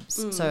corporate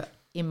jobs. So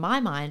in my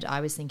mind,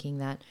 I was thinking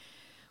that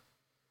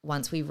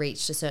once we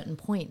reached a certain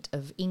point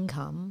of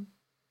income,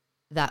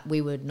 that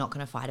we were not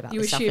going to fight about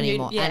this stuff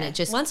anymore. Yeah. And it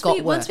just once got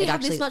we, worse. Once we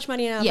have this much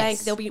money in our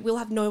yes. bank, we'll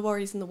have no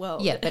worries in the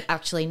world. Yeah, but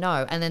actually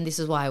no. And then this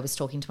is why I was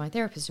talking to my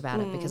therapist about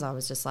it, because I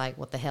was just like,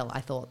 what the hell?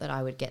 I thought that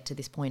I would get to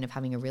this point of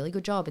having a really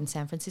good job in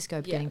San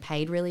Francisco, getting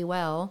paid really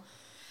well,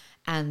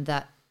 and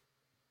that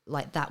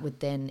like that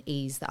would then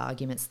ease the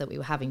arguments that we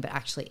were having. But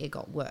actually it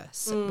got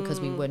worse because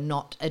we were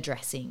not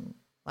addressing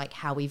like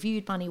how we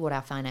viewed money, what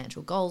our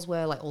financial goals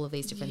were, like all of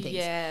these different things.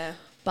 Yeah.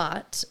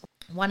 But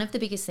one of the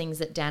biggest things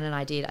that Dan and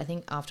I did, I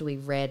think after we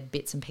read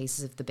bits and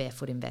pieces of The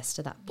Barefoot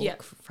Investor, that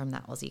book from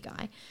that Aussie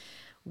guy,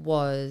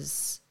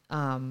 was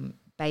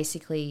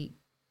basically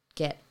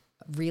get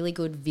really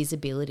good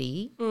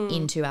visibility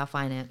into our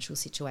financial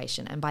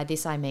situation. And by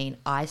this I mean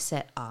I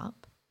set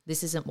up,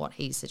 this isn't what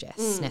he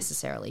suggests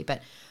necessarily,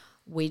 but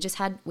we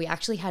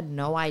actually had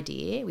no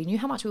idea. We knew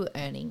how much we were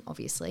earning,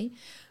 obviously.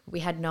 We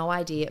had no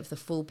idea of the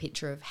full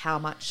picture of how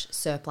much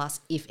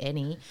surplus, if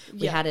any,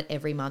 we had it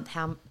every month.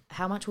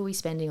 How much were we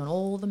spending on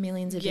all the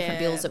millions of different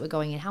bills that were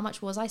going in? How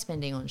much was I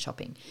spending on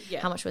shopping? Yeah.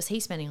 How much was he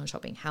spending on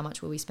shopping? How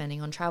much were we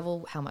spending on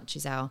travel?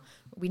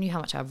 We knew how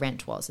much our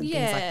rent was and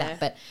things like that.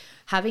 But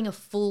having a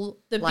full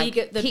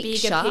bigger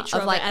picture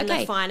of like, and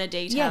the finer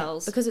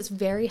details. Yeah, because it's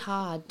very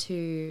hard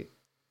to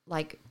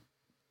like,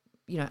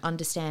 you know,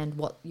 understand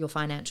what your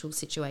financial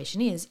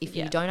situation is if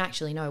you don't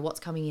actually know what's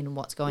coming in and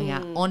what's going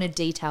out on a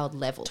detailed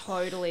level.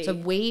 Totally.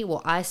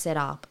 So I set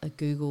up a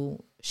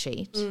Google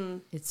sheet.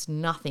 It's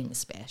nothing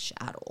special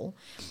at all.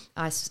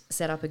 I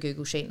set up a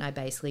Google sheet and I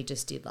basically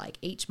just did like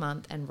each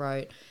month and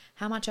wrote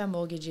how much our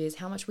mortgage is,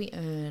 how much we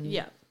earn.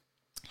 Yeah.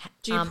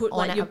 Do you put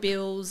like your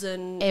bills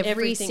and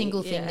every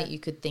single thing that you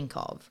could think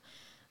of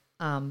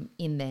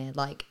in there,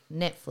 like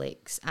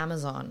Netflix,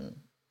 Amazon,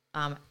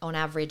 on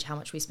average, how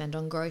much we spend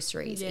on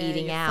groceries,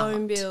 eating out,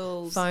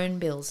 phone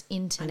bills,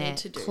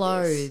 internet,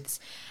 clothes,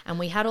 and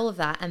we had all of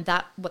that. And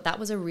that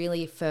was a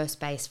really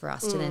first base for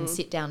us to then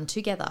sit down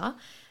together.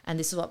 And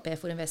this is what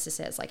Barefoot Investor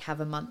says, like have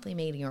a monthly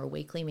meeting or a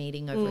weekly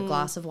meeting over a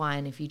glass of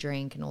wine if you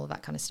drink and all of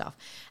that kind of stuff,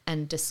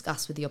 and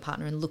discuss with your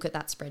partner and look at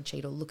that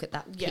spreadsheet or look at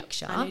that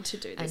picture. I need to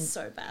do this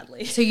so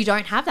badly. So you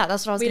don't have that?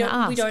 That's what I was going to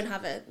ask. We don't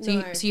have it.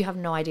 No. So you have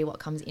no idea what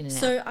comes in and out.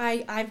 So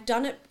I've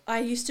done it. I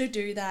used to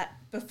do that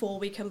before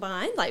we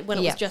combined, like when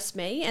it was just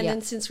me. And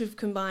then since we've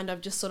combined,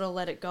 I've just sort of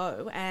let it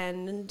go.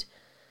 And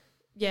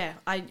yeah,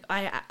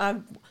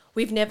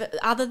 we've never,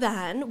 other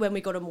than when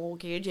we got a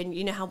mortgage, and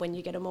you know how when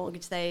you get a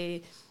mortgage,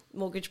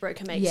 mortgage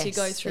broker makes you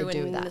go through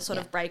and sort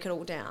of break it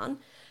all down.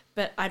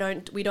 But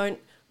we don't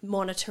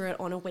monitor it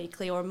on a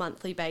weekly or a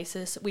monthly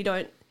basis.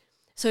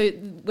 So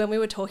when we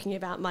were talking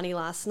about money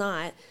last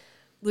night,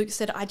 Luke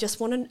said, I just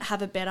want to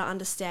have a better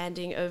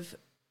understanding of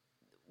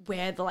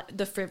where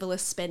the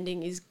frivolous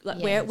spending is, like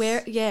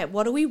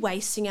what are we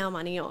wasting our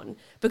money on?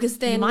 Because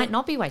then you might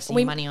not be wasting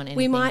your money on anything.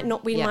 We might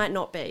not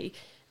be.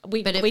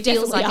 But it we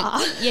feels definitely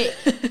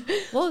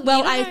like are.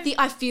 Well,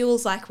 I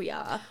feels like we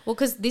are. Well,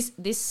 because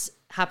this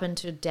happened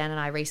to Dan and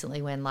I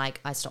recently when like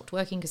I stopped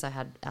working because I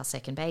had our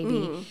second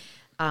baby.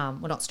 Well,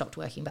 not stopped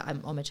working, but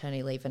I'm on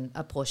maternity leave, and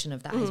a portion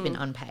of that has been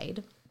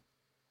unpaid.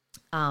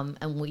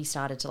 And we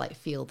started to like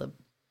feel the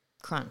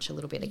crunch a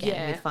little bit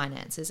again with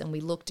finances, and we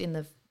looked in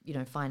the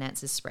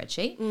finances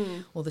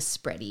spreadsheet or the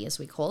spready as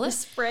we call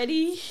it.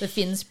 The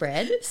fin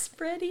spread.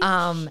 Spready.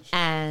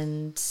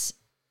 And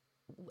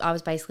I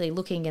was basically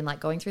looking and like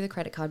going through the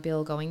credit card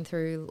bill, going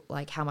through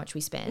like how much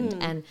we spend,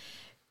 and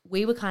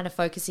we were kind of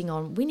focusing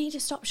on we need to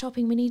stop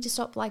shopping, we need to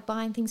stop like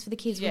buying things for the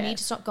kids, we need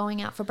to stop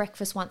going out for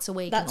breakfast once a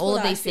week and all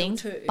of these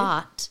things. Too.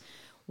 But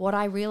what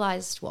I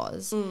realized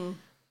was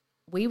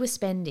we were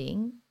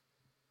spending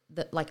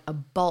like a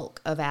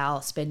bulk of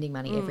our spending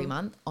money every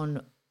month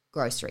on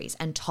groceries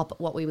and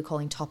what we were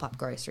calling top up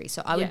groceries.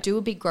 So I would do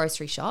a big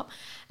grocery shop,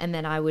 and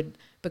then I would,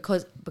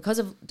 because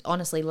of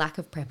honestly lack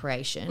of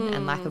preparation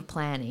and lack of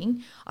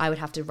planning, I would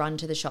have to run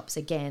to the shops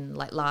again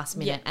like last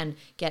minute and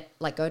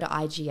go to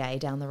IGA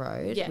down the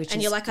road, which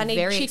and you're like, I need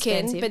chicken,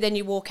 expensive. But then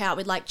you walk out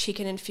with like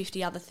chicken and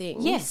 50 other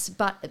things. Yes,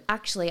 but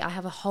actually I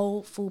have a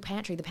whole full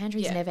pantry. The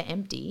pantry is never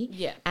empty.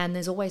 Yeah. And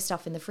there's always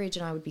stuff in the fridge,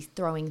 and I would be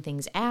throwing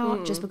things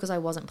out just because I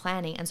wasn't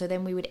planning. And so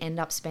then we would end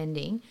up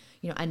spending,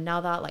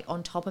 another, like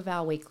on top of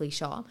our weekly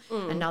shop,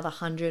 another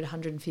 $100,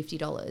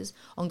 $150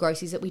 on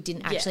groceries that we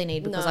didn't actually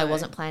need because I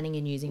wasn't planning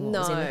and using what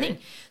was in the thing.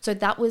 So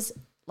that was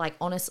like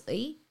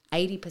honestly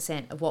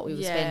 80% of what we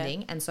were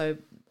spending. And so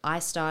I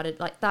started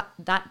like that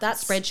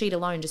spreadsheet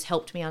alone just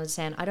helped me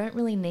understand I don't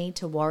really need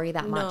to worry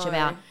that much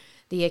about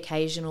the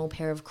occasional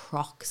pair of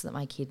Crocs that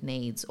my kid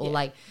needs, or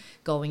like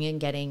going and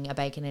getting a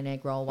bacon and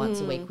egg roll once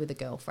a week with a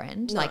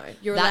girlfriend. No, like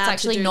you're that's allowed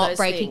actually to do not those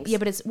breaking. things. Yeah,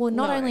 but it's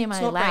not only am I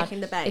allowed,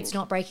 breaking the bank. it's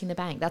not breaking the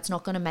bank. That's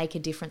not going to make a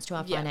difference to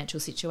our financial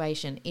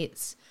situation.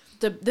 It's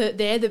they're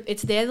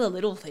the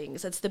little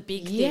things. It's the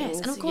big things.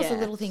 and of course the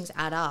little things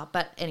add up.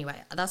 But anyway,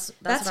 that's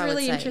what I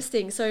really would say.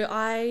 interesting.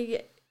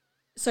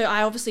 So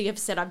I obviously have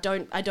said I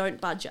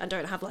don't budget. I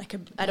don't have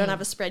I don't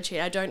have a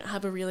spreadsheet. I don't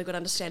have a really good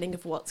understanding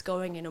of what's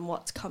going in and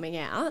what's coming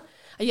out.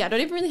 I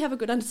don't even really have a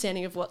good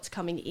understanding of what's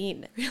coming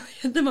in really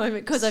at the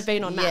moment because I've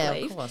been on mat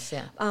leave. Yeah, of course,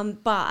 yeah.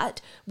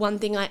 But one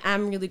thing I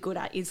am really good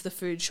at is the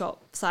food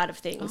shop side of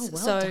things. Oh,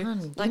 well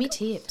done. Give me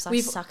tips. I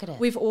suck at it.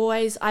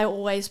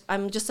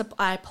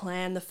 I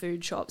plan the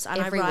food shops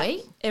and Every I write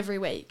week? every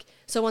week.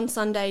 So on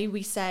Sunday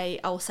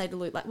I'll say to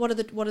Luke, like, what are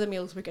the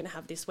meals we're going to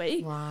have this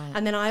week? Right.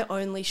 And then I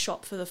only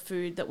shop for the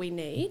food that we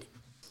need.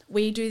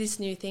 We do this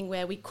new thing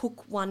where we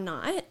cook one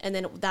night and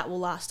then that will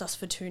last us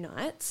for 2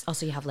 nights. Oh,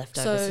 so you have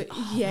leftovers.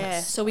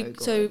 So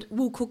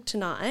we'll cook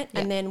tonight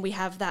and then we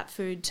have that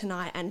food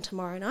tonight and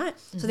tomorrow night.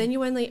 So then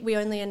we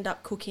only end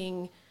up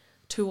cooking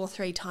 2 or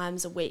 3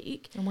 times a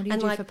week. And what do you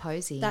do for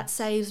Posey? That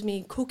saves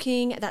me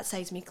cooking. That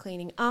saves me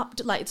cleaning up.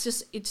 Like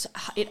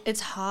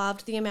it's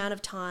halved the amount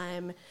of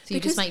time. So you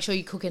just make sure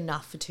you cook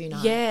enough for 2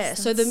 nights. Yeah.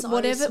 So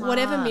whatever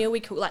smart. meal we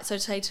cook, like so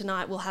say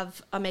tonight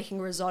I'm making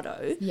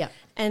risotto. Yeah.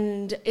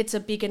 And it's a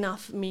big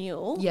enough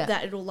meal Yeah.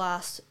 that it'll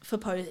last for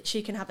Posey.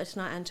 She can have it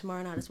tonight and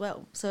tomorrow night as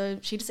well. So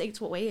she just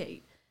eats what we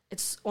eat.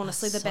 It's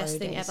honestly the best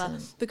thing ever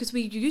because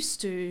we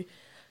used to,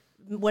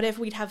 whatever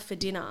we'd have for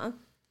dinner,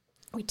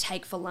 we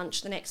take for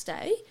lunch the next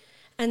day.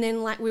 And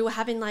then we were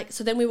having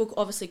then we were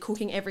obviously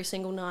cooking every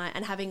single night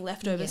and having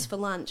leftovers for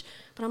lunch.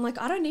 But I'm like,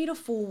 I don't need a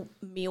full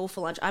meal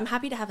for lunch. I'm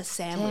happy to have a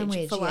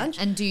sandwich for lunch.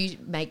 And do you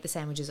make the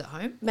sandwiches at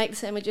home? Make the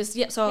sandwiches,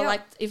 yeah. So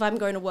if I'm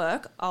going to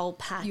work, I'll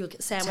pack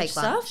sandwich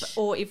stuff.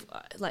 Or if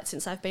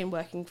since I've been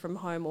working from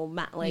home or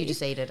mat leave, you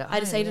just eat it at home. I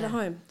just eat it at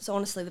home. It's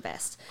honestly the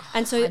best.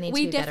 And so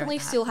we definitely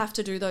still have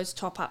to do those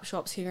top up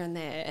shops here and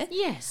there.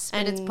 Yes,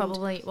 and it's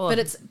probably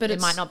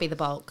it might not be the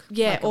bulk.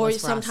 Yeah, or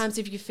sometimes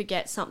if you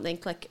forget something,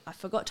 like I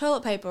forgot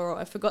toilet paper or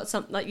I forgot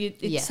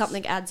something,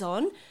 something adds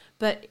on.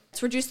 But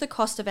it's reduced the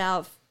cost of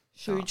our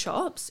food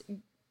shops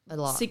a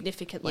lot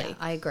significantly. Yeah,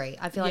 I agree.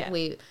 I feel like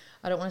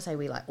I don't want to say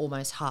we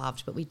almost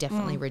halved, but we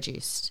definitely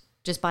reduced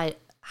just by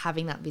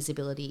having that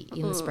visibility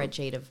in the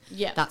spreadsheet of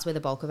that's where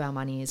the bulk of our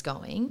money is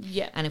going.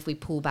 Yeah. And if we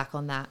pull back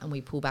on that and we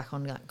pull back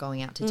on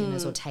going out to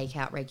dinners or take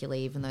out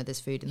regularly, even though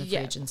there's food in the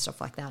fridge and stuff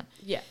like that,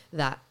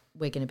 that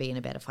we're going to be in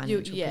a better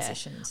financial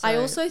position. So, I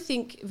also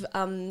think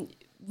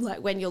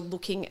when you're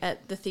looking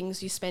at the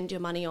things you spend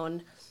your money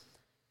on,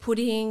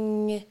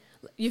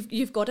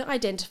 you've got to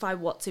identify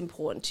what's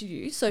important to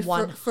you. So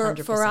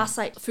for us,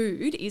 like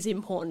food is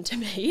important to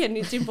me and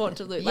it's important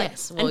to Luke.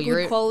 Yes, and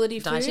good quality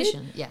food.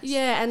 Dietitian, yes.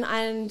 Yeah,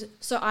 and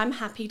so I'm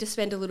happy to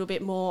spend a little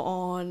bit more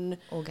on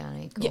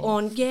organic,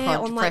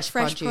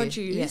 fresh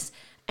produce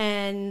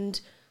and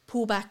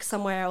pull back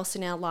somewhere else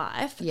in our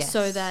life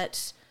so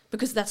that.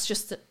 Because that's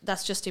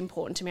just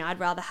important to me. I'd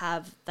rather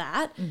have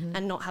that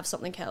and not have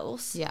something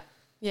else. Yeah.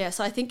 Yeah,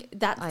 so I think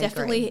that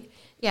definitely... Agree.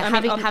 Yeah,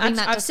 having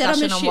that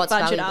discussion on what's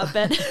valuable.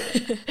 But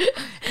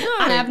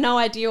I have no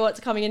idea what's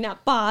coming in now.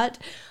 But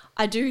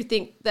I do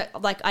think that,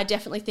 I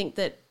definitely think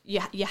that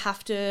you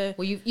have to...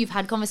 Well, you've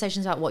had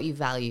conversations about what you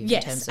value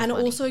in terms of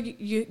money. Also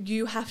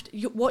you have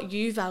to... what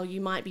you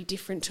value might be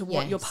different to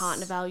what your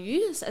partner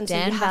values. And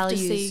Dan so you have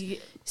values to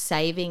see...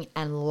 saving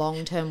and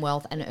long-term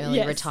wealth and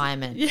early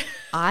retirement. Yeah.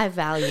 I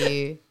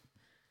value...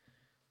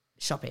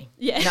 shopping.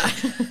 Yeah.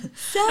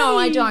 No,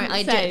 I don't.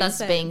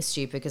 That's being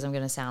stupid because I'm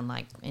going to sound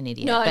like an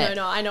idiot. No.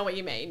 I know what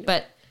you mean.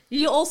 But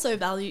you also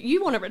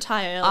you want to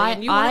retire early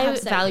and you want to have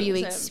savings. I value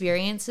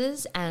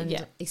experiences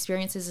and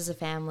experiences as a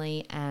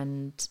family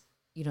and,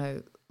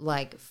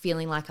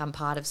 feeling like I'm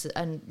part of,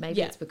 and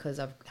maybe it's because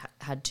I've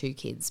had 2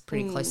 kids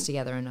pretty close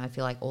together and I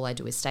feel like all I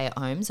do is stay at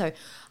home. So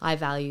I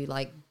value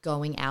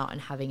going out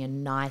and having a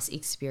nice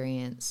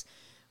experience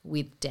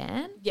with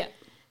Dan. Yeah.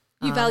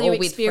 You value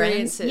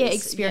experiences. Yeah,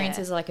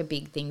 experiences are a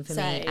big thing for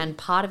me. And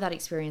part of that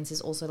experience is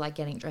also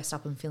getting dressed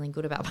up and feeling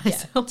good about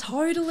myself. Yeah,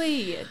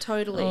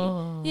 totally.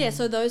 Oh. Yeah,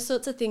 so those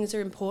sorts of things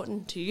are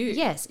important to you.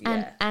 Yes,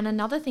 and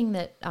another thing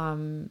that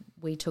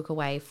we took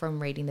away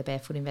from reading The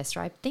Barefoot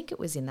Investor, I think it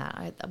was in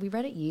that. We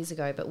read it years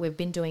ago, but we've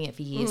been doing it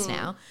for years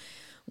now,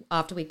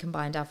 after we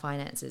combined our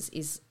finances,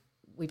 is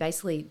we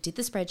basically did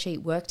the spreadsheet,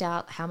 worked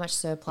out how much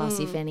surplus,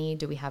 if any,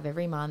 do we have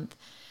every month.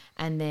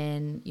 And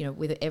then,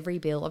 with every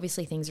bill,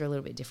 obviously things are a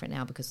little bit different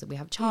now because we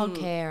have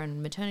childcare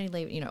and maternity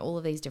leave, all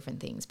of these different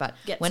things. But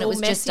when it was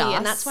messy, just us.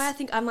 And that's why I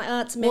think I'm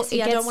it's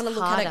messy. I don't want to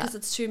look at it because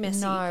it's too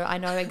messy. No, I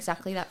know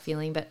exactly that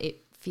feeling, but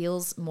it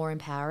feels more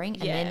empowering.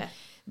 And then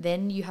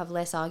then you have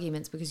less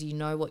arguments because you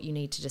know what you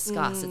need to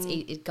discuss.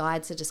 It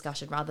guides the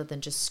discussion rather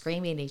than just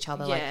screaming at each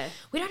other like,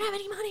 we don't have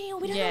any money or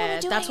we don't know what we're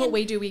doing. That's what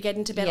we do. We get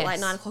into bed at like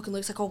 9 o'clock and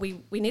Luke's like, oh,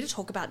 we need to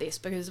talk about this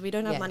because we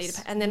don't have money to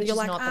pay. And then you're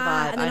like,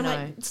 and then I'm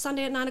like,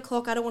 Sunday at 9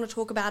 o'clock, I don't want to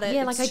talk about it.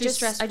 Yeah, it's like too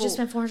stressful. I just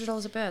spent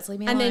 $400 at Birds. Leave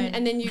me alone.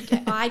 And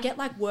then I get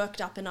like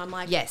worked up and I'm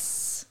like,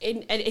 yes.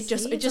 It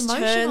just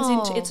turns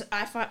into,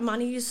 I find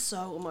money is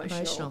so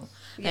emotional.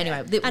 Yeah.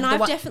 Anyway.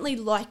 I've definitely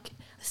like,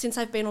 since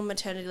I've been on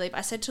maternity leave, I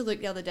said to Luke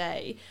the other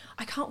day,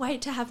 I can't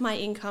wait to have my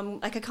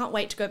income, like I can't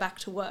wait to go back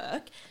to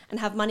work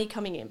and have money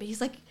coming in. But he's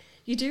like,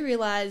 you do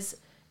realise,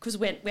 because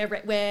we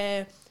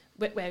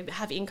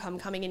have income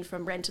coming in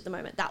from rent at the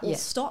moment, that will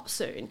stop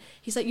soon.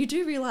 He's like, you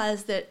do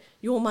realise that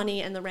your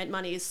money and the rent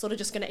money is sort of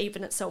just going to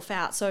even itself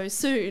out. So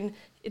soon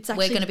it's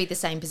actually... We're going to be the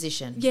same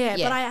position. Yeah.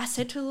 But I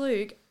said to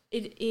Luke,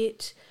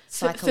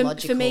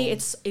 psychological. For me,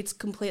 it's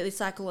completely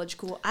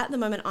psychological. At the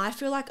moment, I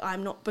feel like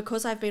I'm not,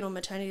 because I've been on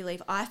maternity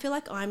leave, I feel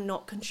like I'm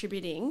not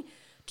contributing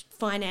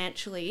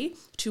financially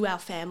to our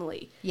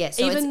family. Yeah,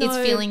 so it's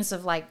feelings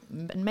of like,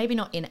 maybe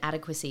not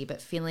inadequacy, but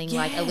feeling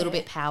like a little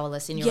bit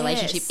powerless in your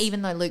relationship,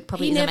 even though Luke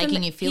probably isn't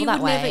making you feel that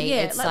way.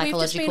 It's like psychological.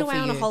 We've just been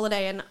away on a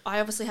holiday and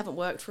I obviously haven't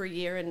worked for a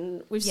year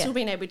and we've still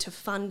been able to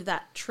fund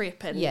that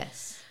trip. And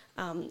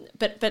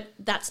but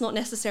that's not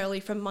necessarily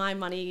from my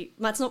money.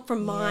 That's not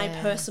from my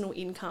personal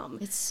income.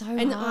 It's so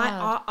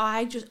hard.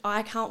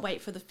 I can't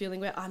wait for the feeling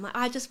where I'm like,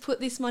 I just put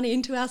this money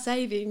into our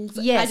savings.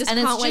 Yes, I just and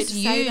can't it's wait just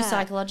to say you that.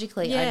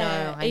 psychologically.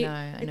 Yeah,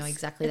 I know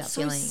exactly that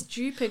feeling. It's so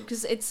stupid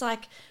because it's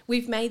like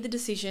we've made the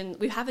decision.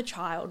 We have a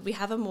child. We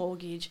have a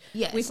mortgage.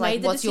 Yes, we've like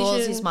made the what's decision.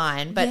 Yours is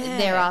mine. But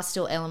there are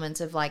still elements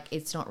of like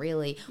it's not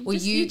really. Well,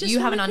 you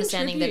have an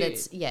understanding that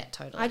it's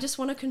totally.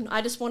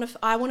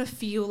 I want to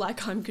feel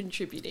like I'm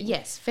contributing.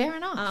 Yes, fair enough.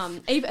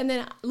 And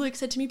then Luke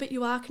said to me, but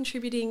you are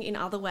contributing in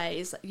other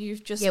ways.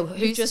 You've just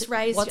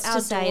raised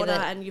our daughter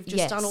and you've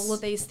just done all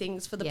of these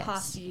things for the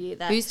past year.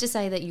 Who's to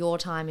say that your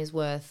time is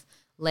worth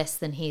less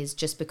than his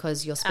just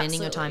because you're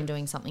spending your time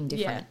doing something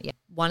different? Yeah.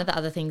 One of the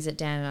other things that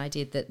Dan and I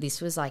did that this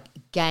was like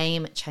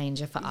game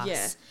changer for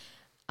us.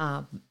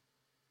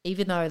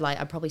 Even though like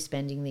I'm probably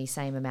spending the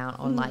same amount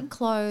on like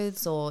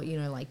clothes or,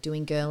 like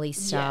doing girly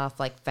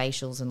stuff, like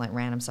facials and like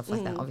random stuff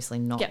like that. Obviously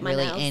not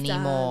really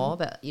anymore,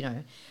 but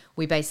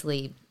we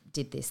basically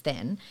did this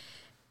then.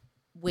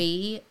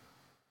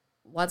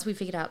 Once we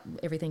figured out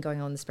everything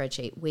going on in the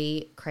spreadsheet,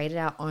 we created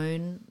our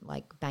own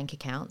like bank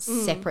accounts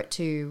separate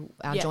to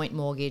our joint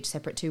mortgage,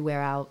 separate to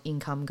where our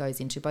income goes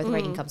into. Both of our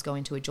incomes go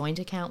into a joint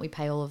account. We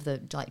pay all of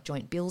the like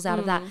joint bills out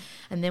of that,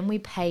 and then we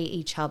pay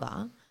each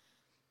other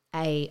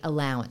a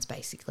allowance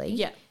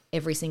basically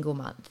every single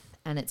month,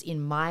 and it's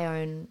in my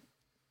own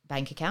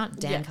bank account.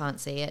 Dan can't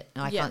see it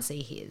and I can't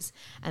see his,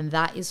 and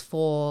that is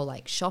for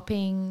like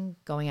shopping,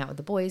 going out with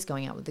the boys,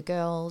 going out with the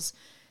girls,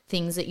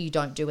 things that you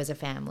don't do as a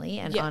family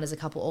and aren't as a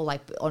couple, or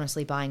like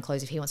honestly buying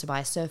clothes if he wants to buy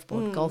a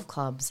surfboard, golf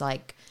clubs,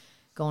 like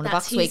go on a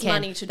Bucks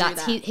weekend.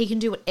 He can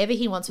do whatever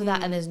he wants with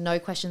that, and there's no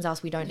questions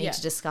asked. We don't need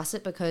to discuss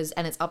it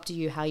and it's up to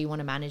you how you want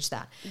to manage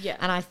that.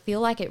 And I feel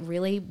like it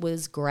really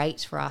was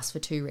great for us for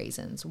two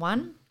reasons.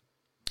 One,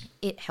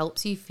 it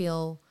helps you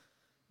feel,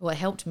 well, it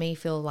helped me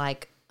feel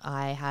like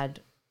I had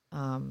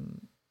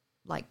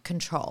like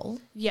control.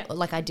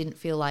 Like I didn't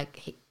feel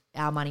like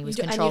our money was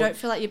controlled. And you don't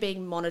feel like you're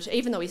being monitored,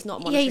 even though he's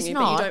not monitoring you,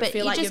 but you don't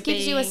feel like you're being... It just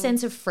gives you a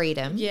sense of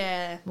freedom.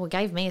 Yeah. Well, it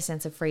gave me a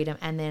sense of freedom,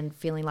 and then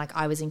feeling like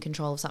I was in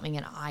control of something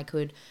and I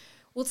could...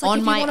 Well, it's like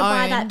if you want to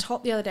buy that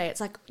top the other day, it's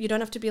like you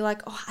don't have to be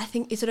like, oh, I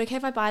think, is it okay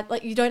if I buy it?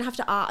 Like you don't have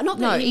to ask. Not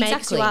that he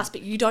makes you ask,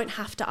 but you don't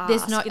have to ask.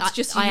 There's no, it's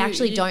just I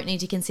actually don't need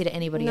to consider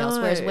anybody else.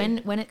 Whereas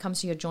when it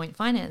comes to your joint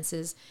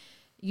finances,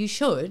 you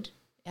should...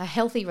 A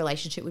healthy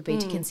relationship would be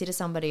to consider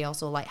somebody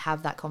else, or like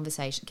have that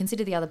conversation,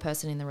 consider the other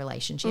person in the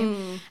relationship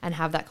and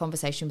have that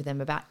conversation with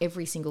them about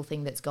every single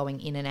thing that's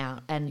going in and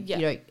out. And,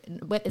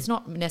 it's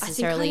not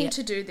necessarily... I think I need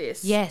to do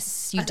this.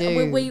 Yes, you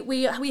do.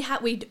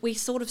 We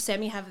sort of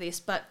semi have this,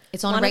 but...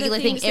 It's on a regular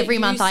thing. Every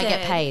month I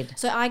get paid.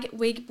 So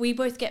we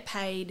both get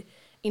paid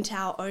into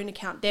our own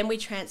account. Then we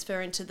transfer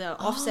into the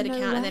offset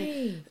account. And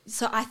then,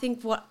 so I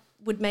think what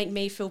would make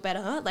me feel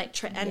better, like,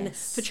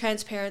 for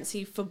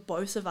transparency for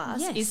both of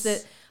us is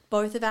that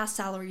both of our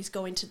salaries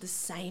go into the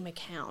same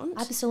account.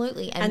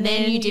 Absolutely. And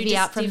then you divvy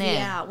out from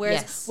there.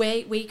 Whereas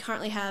we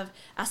currently have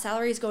our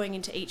salaries going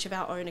into each of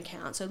our own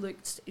accounts. So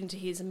Luke's into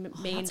his and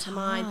me into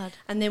mine.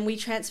 And then we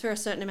transfer a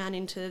certain amount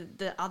into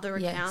the other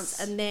accounts.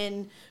 And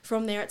then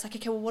from there it's like,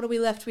 okay, well, what are we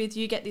left with?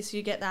 You get this,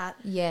 you get that.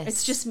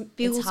 Yes. It just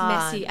feels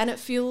messy. And it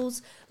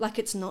feels like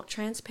it's not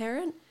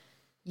transparent.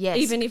 Yes.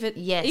 Even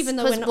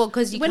though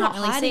we're not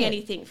hiding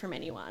anything from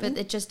anyone. But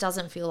it just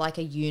doesn't feel like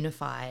a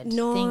unified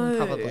thing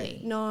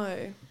probably.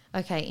 No.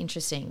 Okay,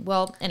 interesting.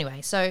 Well,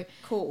 anyway, so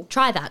cool.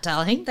 Try that,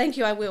 darling. Thank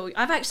you, I will.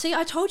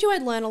 I told you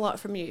I'd learn a lot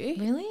from you.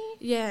 Really?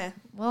 Yeah.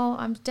 Well,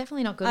 I'm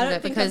definitely not good at it. I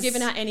don't think I've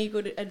given out any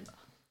good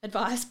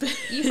advice, but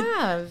you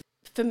have.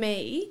 For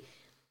me,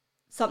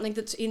 something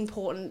that's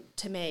important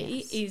to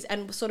me is,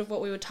 and sort of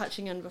what we were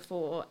touching on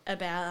before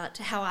about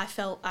how I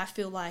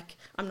feel like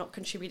I'm not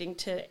contributing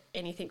to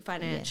anything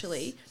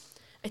financially.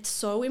 it's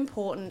so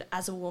important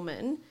as a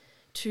woman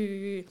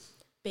to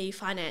be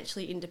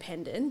financially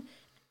independent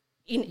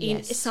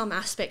in some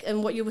aspect.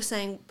 And what you were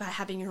saying by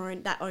having your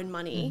own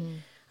money,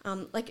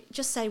 like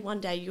just say one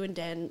day you and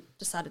Dan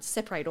decided to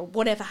separate or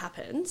whatever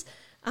happens.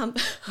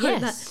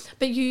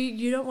 But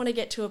you don't want to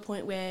get to a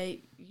point where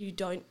you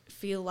don't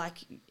feel like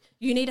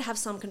you need to have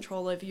some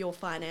control over your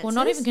finances. Well,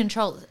 not even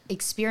control,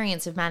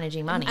 experience of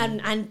managing money.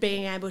 And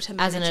being able to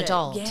manage as an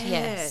adult. it.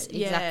 Yes,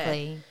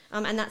 exactly.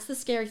 And that's the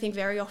scary thing.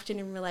 Very often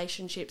in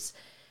relationships,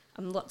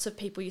 lots of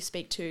people you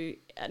speak to,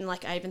 and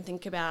like I even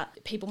think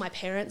about people my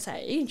parents'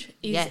 age,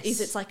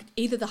 is it's like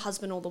either the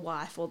husband or the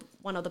wife or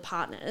one of the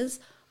partners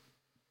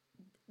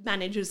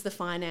manages the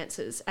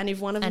finances. And if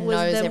one of them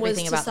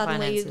was to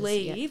suddenly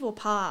leave or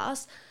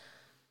pass,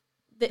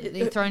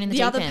 they're thrown in the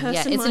deep other end.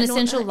 person it's an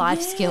essential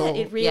life skill.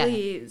 It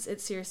really is. It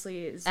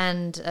seriously is.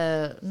 And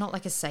not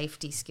like a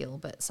safety skill,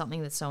 but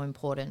something that's so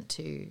important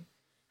to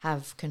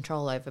have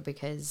control over,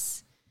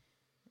 because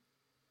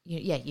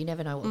you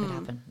never know what could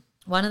happen.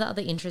 One of the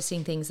other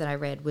interesting things that I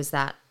read was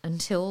that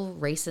until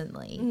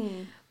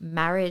recently,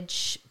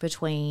 marriage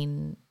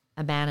between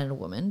a man and a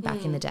woman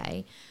back in the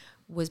day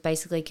was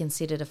basically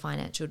considered a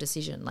financial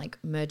decision, like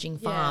merging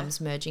farms,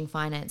 merging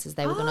finances.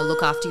 They were going to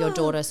look after your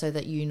daughter so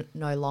that you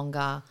no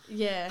longer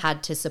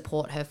had to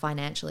support her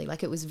financially.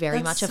 Like it was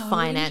very much a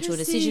financial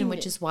decision,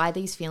 which is why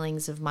these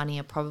feelings of money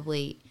are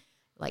probably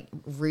like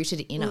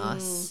rooted in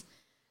us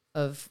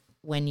of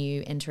when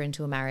you enter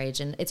into a marriage.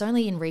 And it's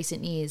only in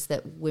recent years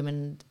that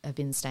women have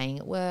been staying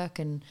at work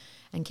and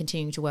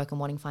continuing to work and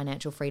wanting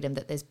financial freedom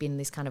that there's been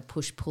this kind of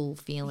push-pull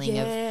feeling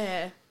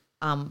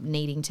of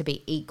needing to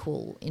be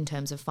equal in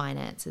terms of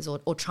finances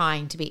or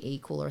trying to be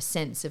equal, or a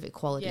sense of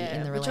equality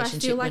in the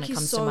relationship when it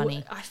comes to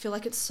money. I feel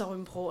like it's so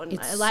important.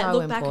 It's I so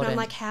look back important. and I'm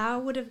like, how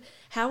would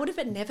have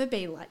it never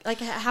been like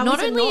how not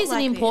is only it not is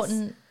like it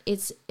important,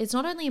 this? it's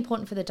not only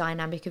important for the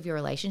dynamic of your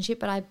relationship,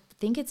 but I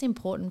think it's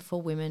important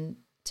for women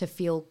to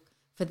feel,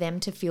 for them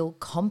to feel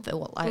confident.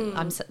 Well,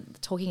 I'm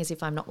talking as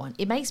if I'm not one.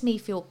 It makes me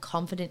feel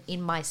confident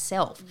in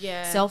myself,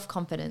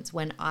 self-confidence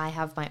when I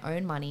have my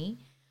own money.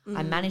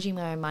 I'm managing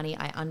my own money.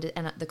 And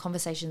the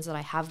conversations that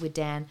I have with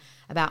Dan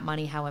about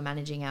money, how we're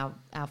managing our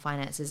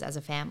finances as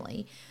a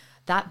family,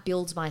 that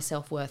builds my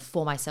self-worth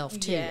for myself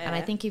too. And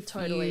I think if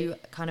you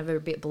kind of are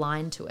a bit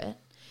blind to it,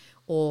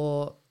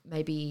 or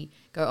maybe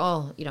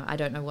go, I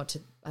don't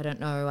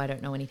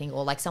know anything,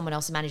 or like someone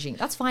else is managing,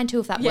 that's fine too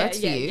if that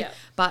works for you.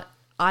 But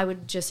I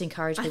would just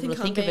encourage people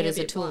to think of it as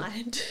a tool.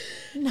 Blind.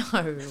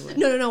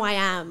 No, I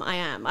am.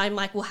 I'm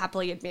like, will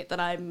happily admit that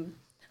I'm.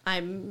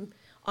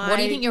 What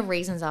do you think your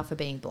reasons are for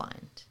being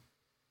blind?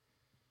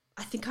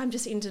 I think I'm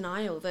just in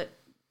denial that.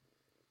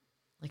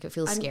 Like it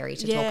feels scary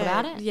to talk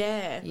about it?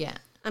 Yeah.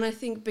 And I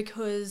think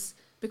because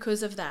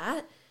of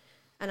that,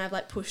 and I've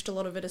like pushed a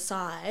lot of it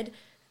aside,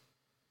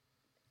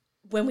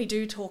 when we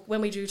do talk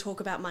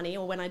about money,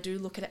 or when I do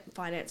look at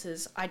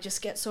finances, I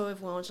just get so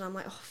overwhelmed and I'm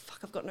like, oh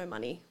fuck, I've got no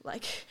money.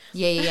 Like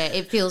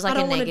it feels like I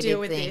don't a negative want to deal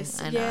with thing. this.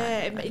 I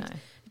know.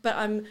 But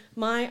I'm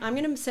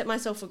going to set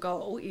myself a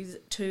goal is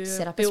to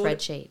set up a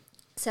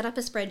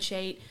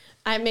spreadsheet.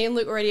 I mean,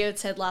 Luke already had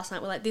said last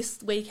night, we're like,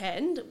 this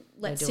weekend,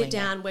 let's sit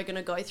down, we're going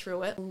to go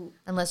through it. And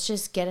let's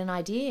just get an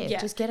idea. Yeah.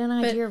 Just get an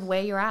idea of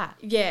where you're at.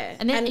 Yeah.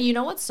 And then you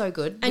know what's so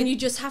good? And you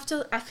just have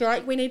to, I feel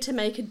like we need to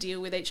make a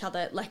deal with each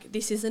other. Like,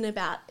 this isn't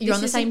about... You're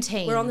on the same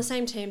team. We're on the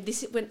same team.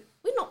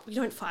 We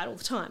don't fight all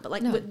the time, but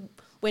like... No.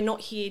 We're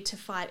not here to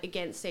fight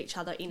against each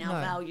other in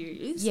our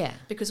values. Yeah.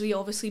 Because we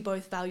obviously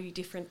both value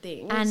different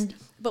things.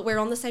 But we're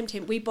on the same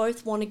team. We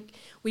both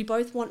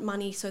want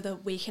money so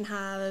that we can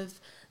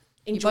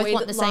enjoy both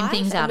want the same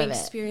things out of it.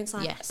 Experience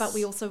life. Yes. But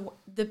we also,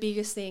 the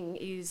biggest thing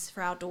is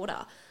for our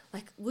daughter.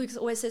 Like Luke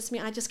always says to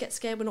me, I just get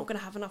scared we're not going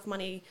to have enough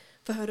money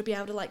for her to be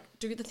able to like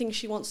do the things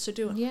she wants to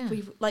do. Yeah.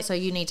 So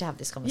you need to have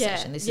this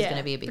conversation. This is going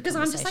to be a big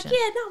conversation. Because I'm just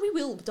like, we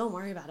will. Don't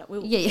worry about it.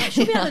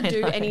 She'll be able to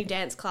do any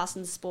dance class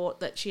and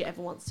sport that she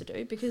ever wants to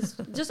do, because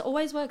it just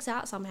always works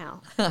out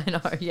somehow. I know.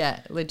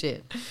 Yeah,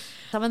 legit.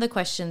 Some of the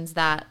questions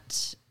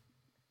that,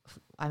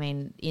 I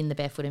mean, in the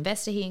Barefoot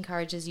Investor, he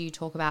encourages you to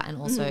talk about, and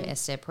also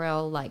Esther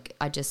Perel. Like,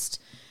 I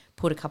just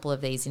put a couple of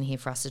these in here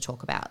for us to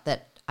talk about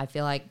that I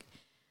feel like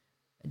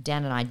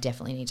Dan and I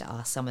definitely need to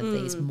ask some of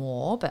these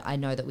more, but I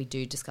know that we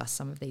do discuss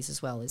some of these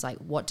as well. Is like,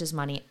 what does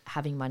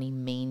having money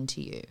mean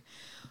to you?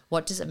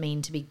 What does it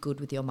mean to be good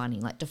with your money?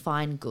 Like,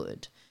 define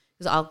good.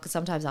 Because I'll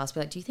sometimes ask,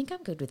 like, do you think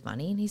I'm good with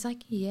money? And he's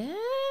like, yeah.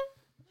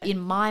 In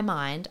my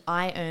mind,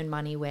 I earn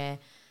money where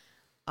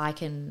I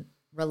can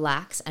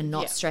relax and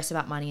not stress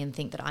about money and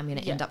think that I'm going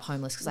to end up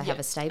homeless because I have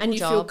a stable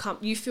job.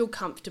 And you feel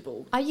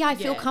comfortable. I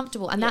feel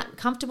comfortable. And that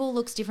comfortable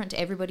looks different to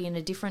everybody, and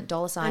a different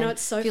dollar sign. I know,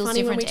 it's so feels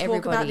funny when we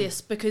different to talk about this,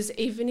 because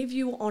even if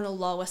you're on a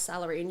lower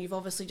salary and you've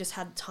obviously just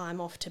had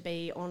time off to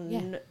be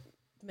on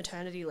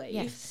maternity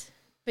leave,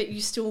 but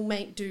you still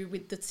make do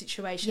with the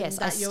situation that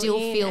you're in. I still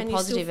feel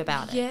positive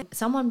about it.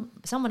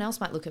 Someone else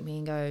might look at me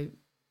and go,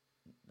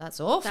 that's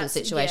awful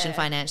situation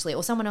financially.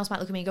 Or someone else might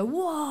look at me and go,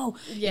 whoa.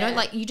 Yeah. You know,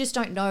 like you just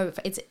don't know.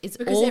 It's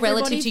because all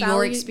relative to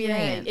your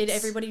experience. Yeah,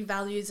 everybody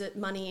values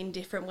money in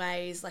different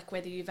ways, like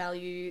whether you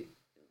value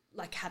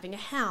like having a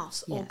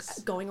house or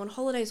going on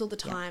holidays all the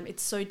time.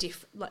 It's so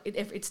different. Like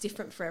it's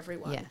different for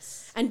everyone.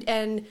 Yes.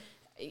 And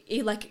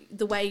like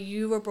the way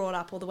you were brought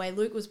up or the way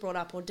Luke was brought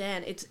up or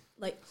Dan, it's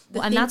like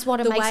and that's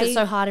what makes it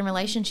so hard in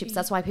relationships.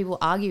 That's why people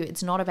argue.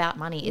 It's not about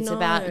money. It's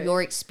about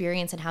your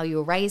experience and how you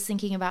were raised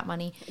thinking about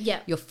money,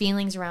 your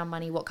feelings around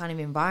money, what kind of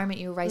environment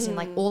you were raised in.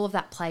 Like all of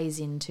that plays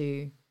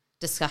into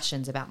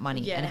discussions about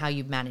money and how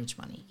you manage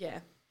money. Yeah.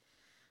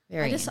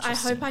 Very interesting. I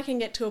hope I can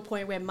get to a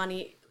point where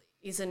money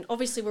isn't,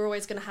 obviously we're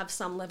always going to have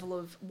some level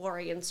of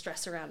worry and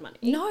stress around money.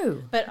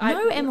 No,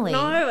 Emily.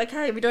 No,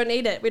 okay, we don't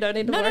need it. We don't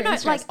need to worry and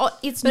stress. Like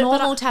it's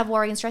normal to have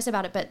worry and stress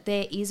about it, but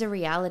there is a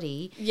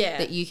reality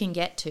that you can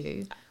get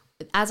to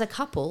as a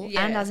couple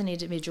and as an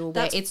individual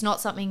where it's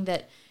not something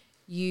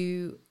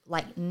you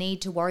like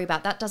need to worry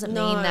about. That doesn't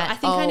mean that I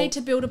think I need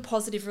to build a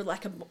positive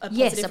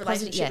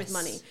relationship with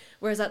money.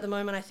 Whereas at the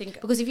moment I think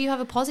because if you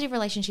have a positive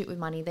relationship with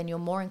money, then you're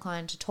more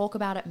inclined to talk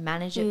about it,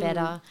 manage it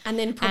better, and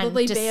then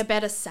probably be a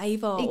better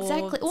saver.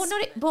 Exactly.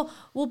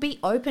 We'll be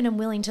open and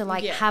willing to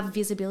like have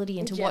visibility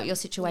into what your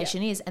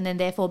situation is, and then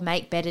therefore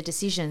make better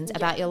decisions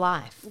about your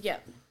life. Yeah.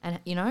 And,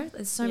 you know,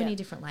 there's so many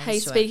different ways. Hey,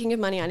 speaking of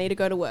money, I need to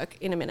go to work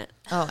in a minute.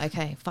 Oh,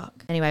 okay.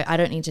 Fuck. Anyway, I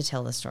don't need to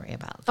tell the story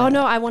about that. Oh,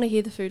 no, I want to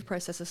hear the food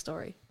processor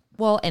story.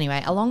 Well,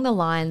 anyway, along the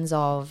lines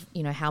of,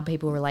 you know, how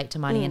people relate to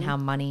money and how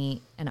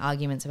money and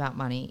arguments about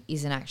money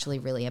isn't actually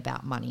really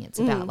about money. It's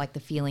about like the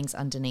feelings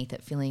underneath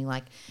it, feeling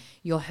like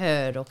you're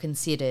heard or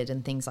considered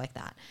and things like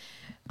that.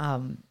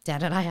 Dan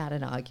and I had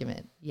an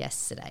argument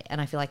yesterday, and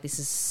I feel like this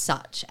is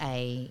such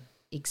a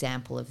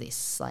example of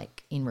this,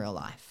 like in real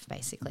life,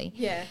 basically.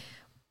 Yeah.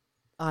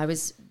 I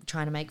was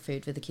trying to make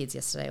food for the kids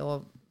yesterday,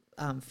 or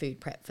food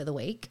prep for the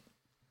week.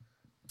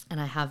 And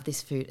I have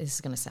this food. This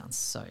is going to sound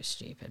so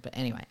stupid, but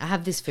anyway, I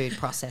have this food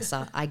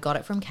processor. I got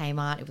it from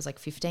Kmart. It was like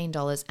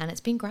 $15, and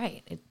it's been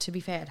great. To be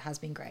fair, it has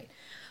been great.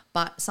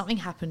 But something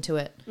happened to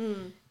it,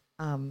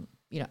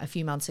 you know, a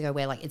few months ago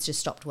where like it's just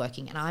stopped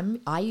working. And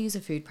I use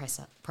a food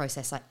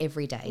processor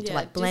every day to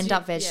like blend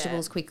up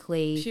vegetables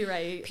quickly,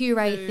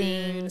 puree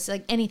things,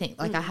 like anything.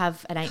 Like I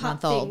have an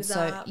 8-month-old,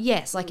 so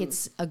yes, like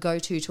it's a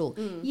go-to tool.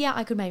 Yeah,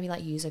 I could maybe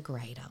like use a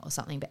grater or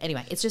something, but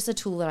anyway, it's just a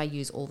tool that I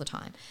use all the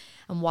time.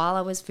 And while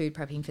I was food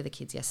prepping for the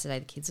kids yesterday,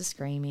 the kids are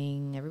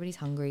screaming, everybody's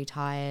hungry,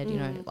 tired, you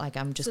know, like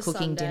I'm just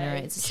cooking dinner.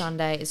 It's a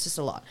Sunday. It's just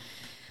a lot.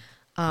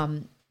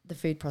 The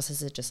food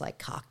processor just like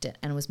carked it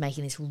and was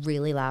making this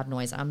really loud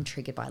noise. I'm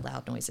triggered by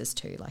loud noises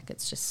too. Like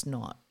it's just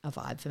not a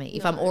vibe for me.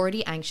 If I'm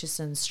already anxious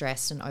and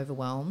stressed and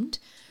overwhelmed,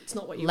 it's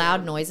not what you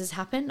loud want. Noises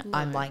happen,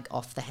 I'm like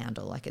off the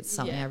handle. Like it's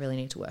something I really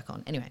need to work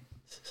on. Anyway.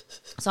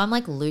 So I'm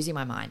like losing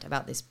my mind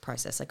about this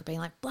process, like being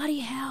like, bloody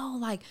hell,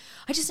 like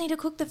I just need to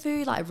cook the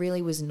food. Like I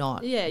really was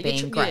not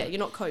being great. Yeah, you're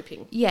not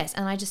coping. Yes,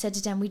 and I just said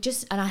to Dan,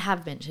 and I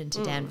have mentioned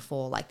to Dan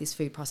before, like this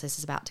food process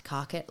is about to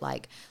cark it.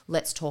 Like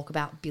let's talk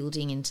about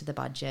building into the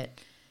budget,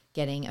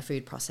 getting a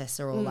food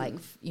processor or like,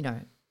 you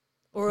know.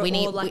 Or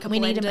like a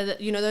blender,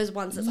 you know, those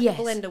ones that's like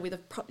a blender with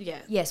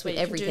yes, with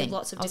everything. I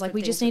was like,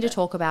 we just need to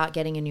talk about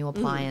getting a new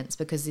appliance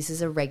because this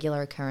is a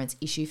regular occurrence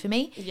issue for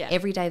me. Yeah.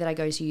 Every day that I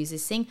go to use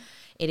this thing,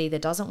 it either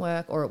doesn't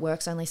work or it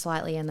works only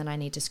slightly, and then I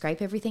need to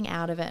scrape everything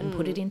out of it and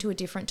put it into a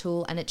different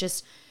tool, and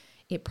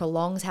it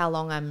prolongs how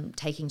long I'm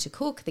taking to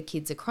cook. The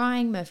kids are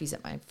crying. Murphy's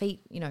at my feet,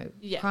 you know,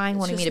 crying,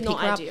 wanting me to pick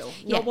her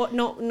up.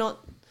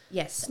 Not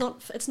yes.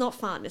 It's not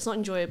fun. It's not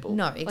enjoyable.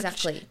 No,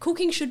 exactly. Like,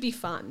 cooking should be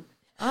fun.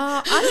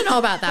 I don't know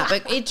about that,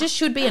 but it just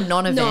should be a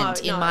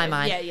non-event in my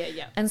mind.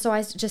 Yeah. And so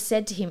I just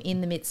said to him in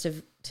the midst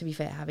of, to be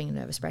fair, having a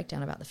nervous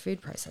breakdown about the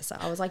food processor,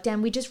 I was like,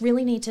 Dan, we just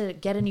really need to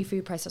get a new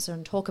food processor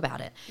and talk about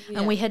it. Yeah.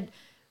 And we had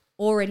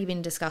already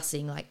been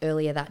discussing like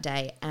earlier that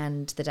day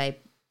and the day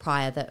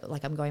prior that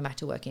like I'm going back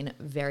to work in a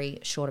very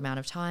short amount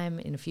of time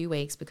in a few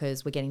weeks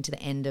because we're getting to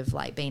the end of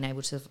like being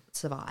able to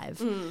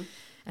survive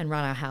and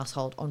run our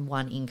household on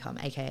one income,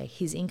 aka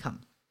his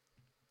income.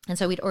 And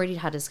so we'd already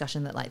had a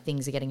discussion that like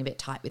things are getting a bit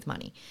tight with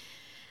money.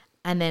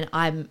 And then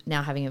I'm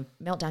now having a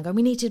meltdown going,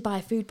 we need to buy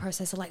a food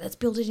processor. Like, let's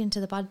build it into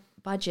the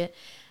budget.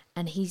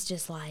 And he's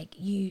just like,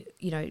 you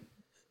know.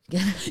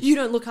 You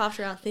don't look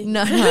after our things.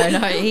 No.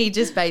 He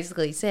just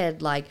basically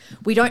said like,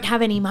 we don't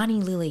have any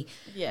money, Lily.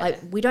 Yeah. Like,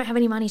 we don't have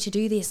any money to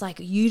do this. Like,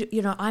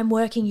 you know, I'm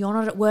working, you're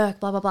not at work,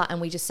 blah, blah, blah. And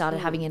we just started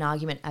having an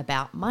argument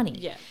about money.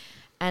 Yeah.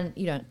 And,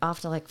 you know,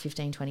 after like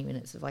 15, 20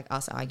 minutes of like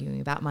us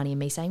arguing about money and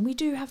me saying, we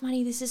do have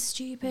money, this is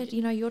stupid,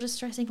 you know, you're just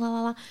stressing, la,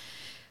 la, la.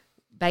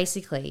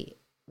 Basically,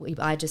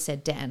 I just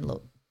said, Dan,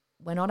 look,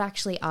 we're not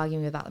actually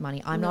arguing about the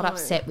money. I'm not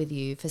upset with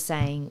you for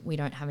saying we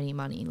don't have any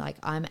money. Like,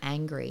 I'm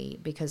angry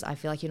because I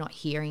feel like you're not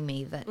hearing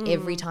me that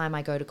every time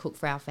I go to cook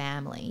for our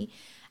family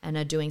and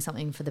are doing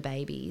something for the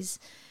babies,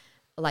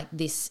 like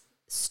this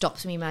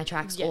stops me in my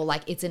tracks, or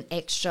like it's an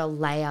extra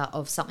layer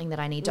of something that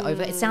I need to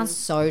over. It sounds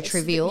so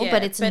trivial,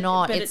 but it's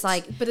not. But it's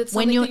like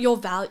when you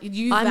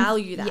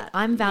value that. Yeah,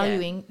 I'm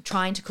valuing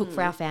trying to cook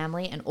for our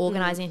family and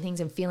organizing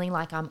things and feeling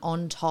like I'm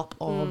on top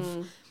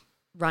of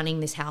running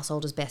this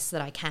household as best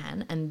that I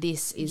can, and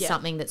this is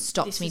something that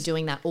stops me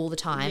doing that all the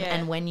time.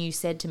 And when you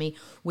said to me,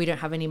 we don't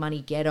have any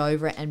money, get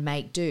over it and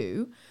make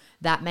do,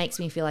 that makes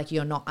me feel like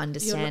you're not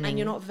understanding. And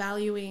you're not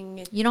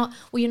valuing. You're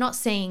not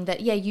seeing that,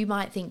 you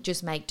might think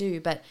just make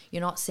do, but you're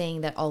not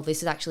seeing that,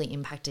 this is actually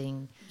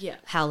impacting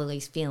how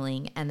Lily's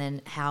feeling and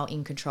then how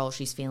in control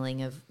she's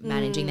feeling of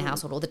managing the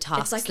household or the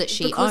tasks that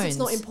she owns. Because it's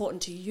not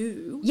important to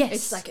you. Yes.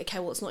 It's like, okay,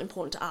 well, it's not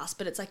important to us,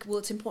 but it's like, well,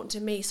 it's important to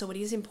me, so it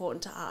is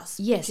important to us.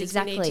 Yes,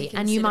 exactly.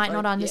 And you might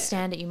not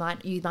understand it. You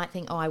might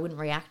think, I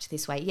wouldn't react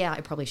this way. Yeah, I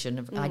probably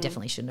shouldn't have. I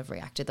definitely shouldn't have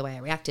reacted the way I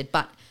reacted.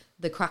 But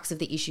the crux of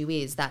the issue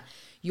is that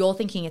you're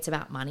thinking it's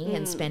about money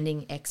and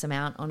spending X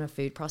amount on a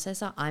food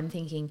processor. I'm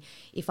thinking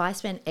if I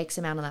spend X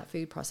amount on that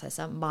food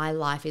processor, my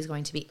life is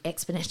going to be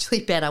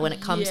exponentially better when it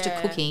comes to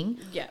cooking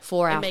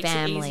for our family. It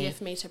makes it easier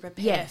for me to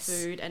prepare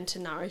food and to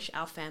nourish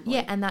our family.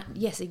 Yeah, and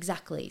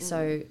exactly.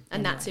 So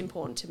that's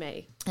important to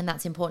me. And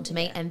that's important to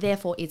me, and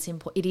therefore it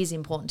is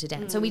important to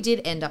Dan. So we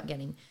did end up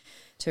getting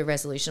to a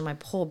resolution. My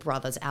poor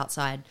brother's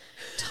outside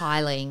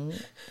tiling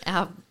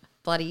our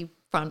bloody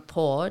front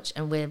porch,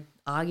 and we're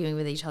arguing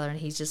with each other, and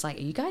he's just like,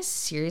 are you guys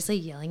seriously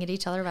yelling at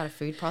each other about a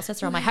food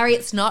processor? I'm like, Harry,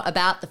 it's not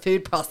about the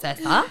food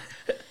processor.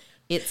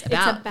 It's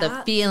about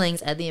the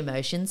feelings and the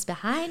emotions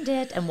behind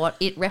it and what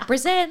it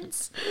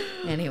represents.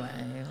 Anyway,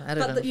 I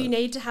don't know. But you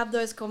need to have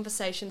those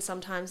conversations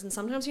sometimes, and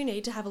sometimes you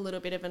need to have a little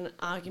bit of an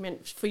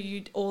argument for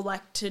you, or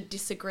like to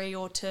disagree,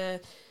 or to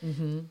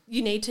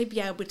you need to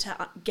be able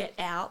to get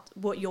out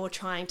what you're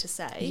trying to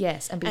say.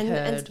 Yes, and be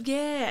heard.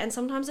 And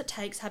sometimes it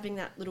takes having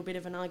that little bit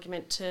of an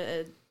argument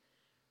to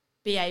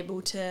be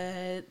able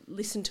to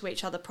listen to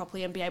each other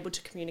properly and be able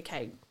to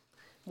communicate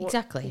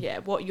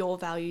what your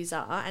values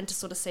are, and to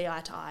sort of see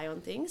eye to eye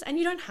on things. And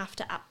you don't have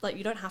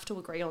to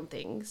agree on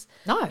things.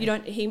 No, you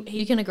don't.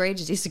 You can agree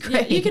to disagree.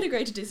 Yeah, you can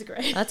agree to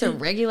disagree. That's a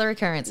regular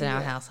occurrence in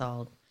our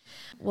household.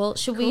 Well,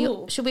 should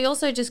we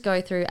also just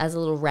go through as a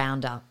little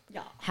roundup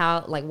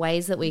how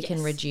ways that we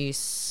can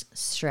reduce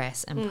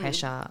stress and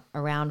pressure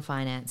around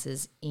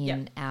finances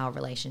in our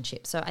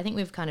relationship? So I think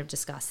we've kind of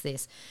discussed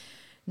this.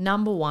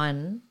 Number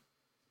one,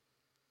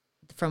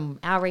 from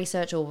our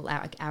research or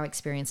our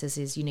experiences,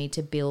 is you need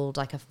to build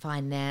like a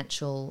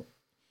financial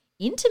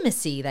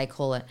intimacy, they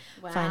call it.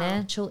 Wow.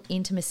 Financial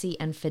intimacy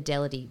and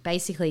fidelity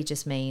basically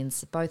just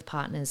means both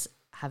partners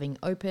having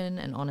open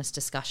and honest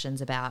discussions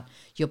about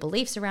your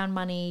beliefs around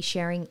money,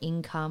 sharing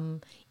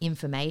income,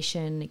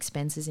 information,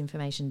 expenses,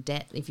 information,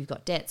 debt, if you've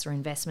got debts or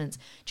investments,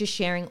 just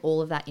sharing all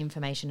of that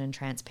information and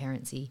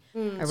transparency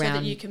around. So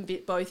that you can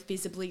both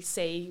visibly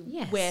see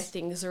where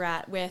things are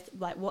at, where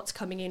what's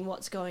coming in,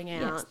 what's going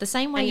out. Yes, the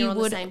same way you would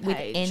with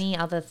any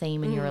other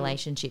theme in your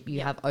relationship. You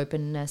have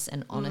openness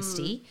and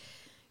honesty.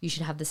 You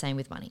should have the same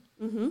with money.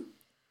 Mm-hmm.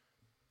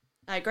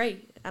 I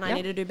agree, and I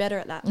need to do better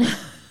at that.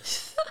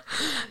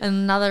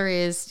 Another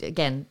is,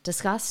 again,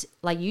 discuss,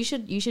 you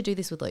should do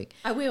this with Luke.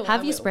 I will.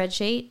 Have your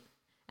spreadsheet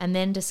and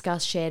then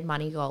discuss shared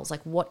money goals.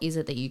 Like, what is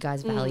it that you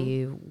guys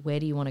value? Where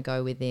do you want to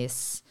go with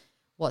this?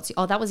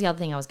 That was the other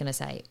thing I was going to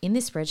say. In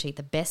this spreadsheet,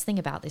 the best thing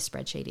about this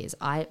spreadsheet is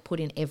I put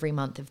in every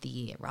month of the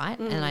year, right?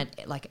 And I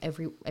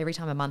every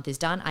time a month is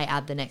done, I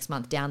add the next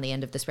month down the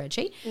end of the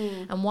spreadsheet.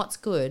 And what's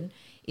good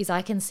is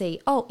I can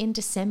see, in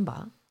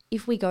December,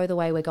 if we go the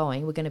way we're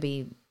going, we're going to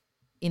be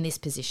in this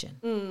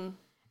position.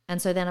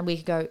 And so then we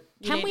could go,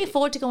 can we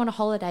afford to go on a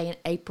holiday in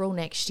April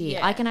next year?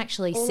 Yeah. I can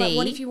actually see.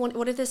 What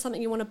if there's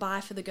something you want to buy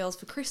for the girls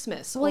for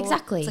Christmas? Well,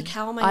 exactly. It's like,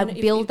 how am I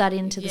build that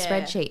into the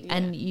spreadsheet,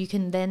 and you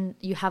can then,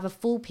 you have a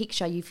full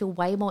picture. You feel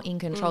way more in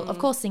control. Of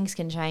course, things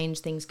can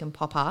change, things can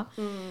pop up,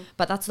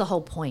 but that's the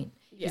whole point.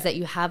 Is that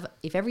you have,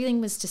 if everything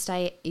was to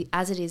stay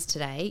as it is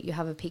today, you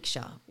have a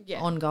picture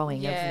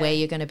ongoing of where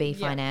you're going to be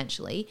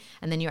financially,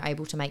 and then you're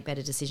able to make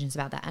better decisions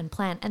about that and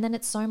plan. And then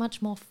it's so much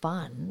more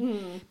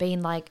fun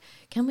being like,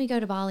 can we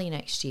go to Bali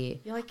next year?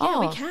 You're like,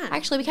 we can.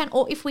 Actually, we can.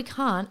 Or if we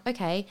can't,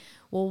 okay,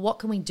 well, what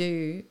can we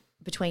do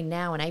between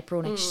now and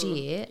April next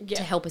year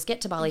to help us get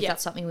to Bali if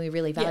that's something we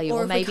really value?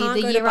 Or maybe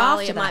the year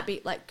Bali, after that. It might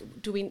be like,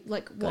 do we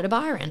go to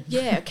Byron?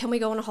 Yeah, can we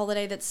go on a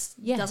holiday that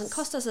doesn't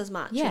cost us as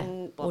much? Yeah,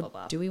 and blah, or blah,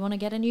 blah. Do we want to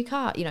get a new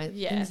car?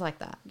 Things like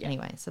that. Yeah.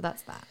 Anyway, so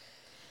that's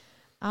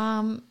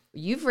that.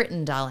 You've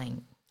written,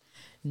 darling,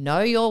 know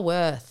your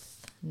worth.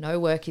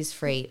 No work is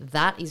free.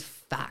 That is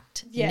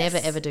fact. Yes.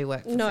 Never ever do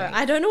work for free. No,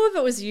 I don't know if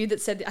it was you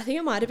that said, I think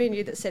it might have been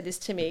you that said this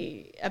to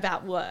me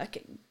about work.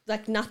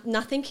 Like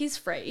nothing is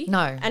free.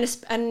 No.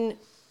 And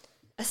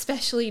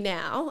especially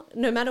now,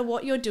 no matter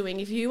what you're doing,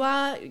 if you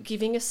are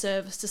giving a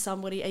service to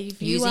somebody,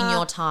 if you using are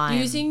your time.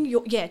 Using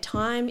your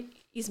time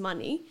is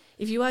money.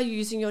 If you are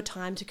using your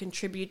time to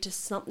contribute to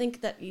something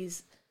that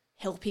is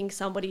helping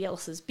somebody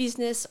else's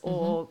business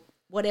or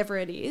whatever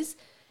it is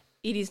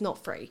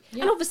not free.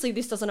 Yep. And obviously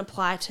this doesn't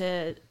apply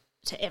to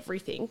to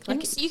everything.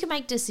 Like, you can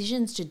make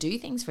decisions to do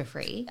things for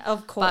free.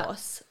 Of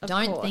course.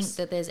 Don't think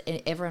that there's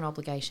ever an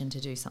obligation to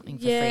do something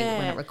for free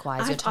when it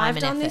requires your time and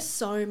effort. I've done this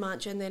so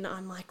much, and then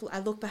I'm like, I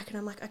look back and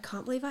I'm like, I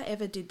can't believe I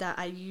ever did that.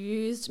 I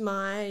used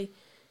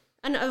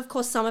and of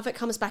course some of it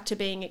comes back to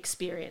being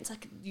experienced.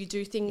 Like, you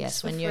do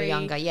things when for you're free.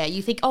 younger. Yeah,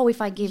 you think,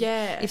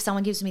 if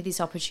someone gives me this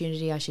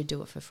opportunity, I should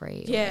do it for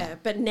free. Yeah,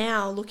 but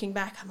now looking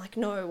back, I'm like,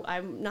 no,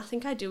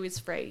 nothing I do is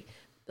free.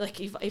 Like,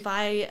 if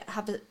I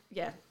have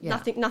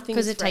nothing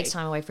because it takes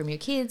time away from your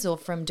kids or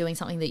from doing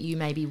something that you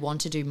maybe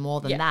want to do more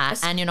than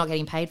that, and you're not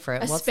getting paid for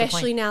it.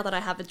 Especially now that I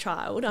have a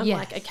child, I'm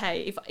like,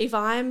 okay, if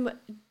I'm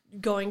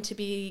going to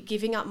be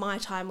giving up my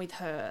time with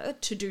her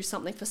to do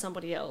something for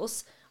somebody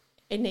else,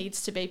 it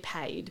needs to be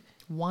paid.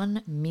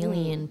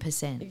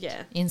 1,000,000%.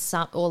 Yeah. In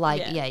some, or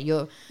like,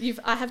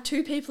 I have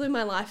two people in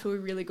my life who are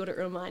really good at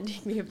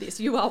reminding me of this.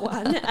 You are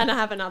one, and I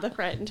have another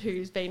friend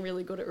who's been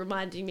really good at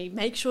reminding me,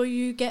 make sure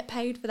you get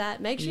paid for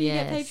that. Make sure you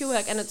get paid for your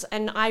work.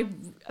 And I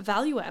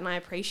value it and I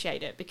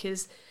appreciate it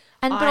because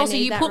but also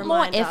you put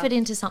more effort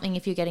into something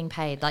if you're getting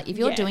paid. Like, if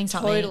you're doing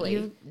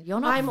something, you're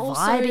not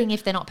vibing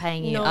if they're not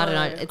paying you. No, I don't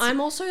know. I'm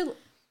also...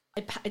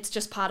 It's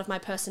just part of my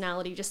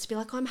personality just to be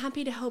like, I'm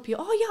happy to help you.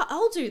 Oh, yeah,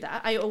 I'll do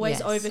that. I always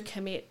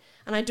overcommit,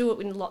 and I do it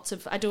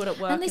I do it at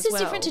work. And this is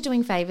different to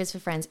doing favors for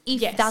friends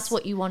if that's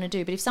what you want to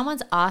do. But if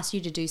someone's asked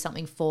you to do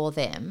something for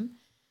them,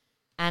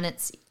 and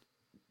it's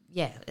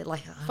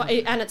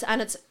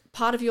it's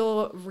part of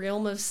your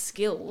realm of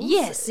skills.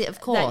 Yes,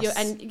 of course.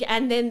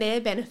 And then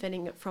they're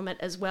benefiting from it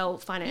as well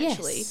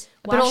financially. Yes.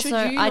 But also,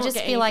 I just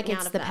feel like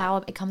it's the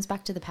power. It comes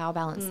back to the power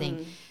balance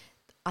thing.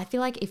 I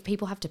feel like if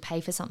people have to pay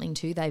for something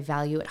too, they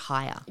value it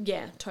higher.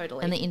 Yeah,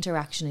 totally. And the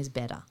interaction is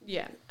better.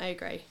 Yeah, I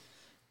agree.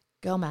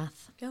 Girl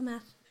math.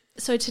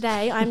 So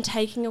today I'm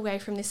taking away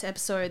from this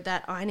episode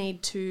that you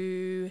need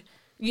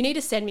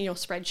to send me your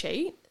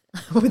spreadsheet.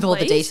 With all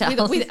the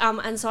details.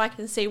 And so I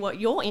can see what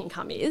your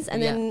income is and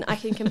then I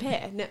can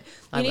compare. No,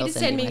 you need to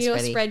send me your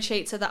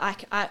spreadsheet so that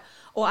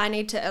I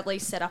need to at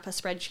least set up a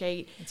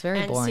spreadsheet. It's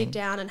very boring. Sit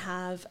down and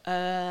have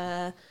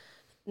a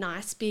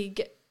nice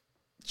big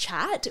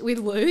chat with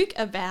Luke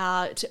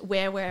about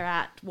where we're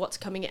at, what's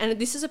coming in. And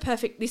this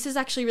is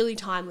actually really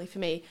timely for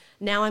me.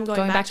 Now I'm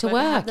going back to work.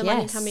 I have the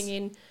money coming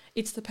in.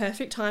 It's the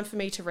perfect time for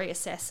me to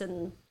reassess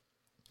and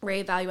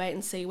reevaluate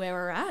and see where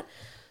we're at.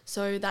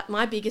 So that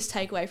my biggest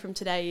takeaway from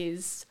today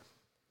is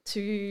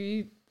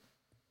to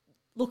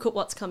look at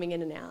what's coming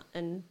in and out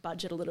and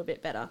budget a little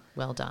bit better.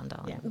 Well done,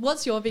 darling. Yeah.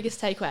 What's your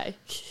biggest takeaway?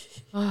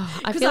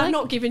 Because I've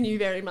not given you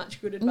very much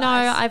good advice. No,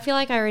 I feel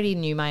like I already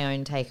knew my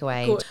own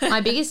takeaway. Good.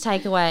 My biggest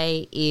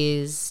takeaway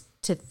is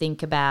to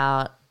think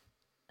about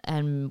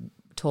and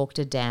talk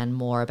to Dan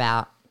more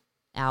about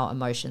our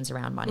emotions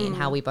around money and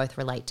how we both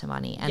relate to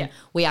money. And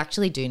we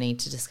actually do need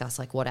to discuss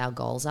like what our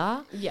goals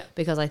are. Yeah.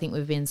 Because I think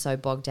we've been so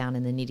bogged down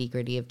in the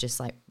nitty-gritty of just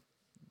like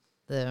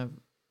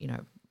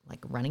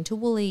like running to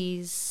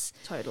Woolies.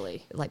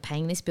 Totally. Like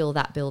paying this bill,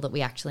 that bill, that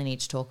we actually need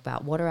to talk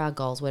about. What are our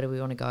goals? Where do we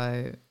want to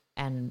go?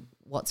 And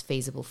what's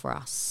feasible for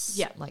us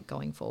like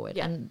going forward.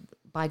 Yeah. And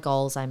by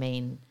goals, I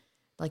mean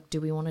like, do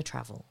we want to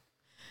travel?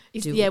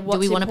 Do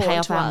we want to pay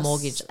off our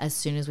mortgage as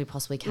soon as we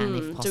possibly can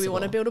if possible? Do we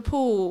want to build a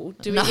pool?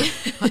 No,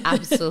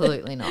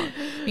 absolutely not.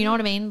 You know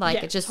what I mean?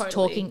 Like just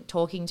totally.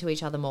 talking to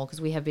each other more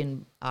because we have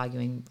been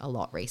arguing a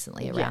lot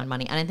recently around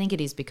money. And I think it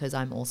is because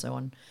I'm also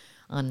on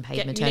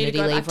unpaid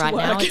maternity leave right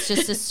now. It's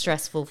just a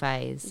stressful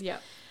phase. Yeah.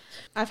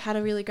 I've had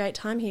a really great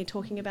time here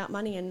talking about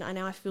money and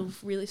now I feel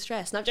really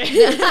stressed. No, I'm joking.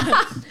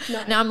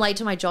 No. Now I'm late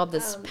to my job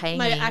that's paying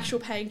my me. actual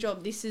paying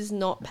job. This is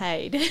not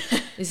paid.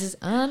 This is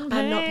unpaid.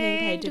 I'm not being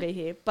paid to be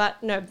here.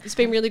 But no, it's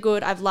been really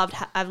good. I've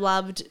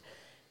loved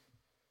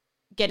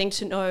getting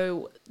to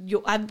know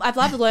you. I've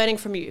loved learning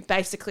from you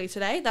basically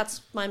today. That's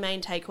my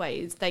main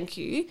takeaway is thank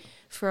you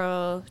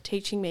for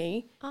teaching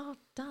me. Oh,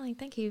 darling,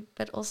 thank you.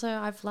 But also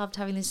I've loved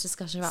having this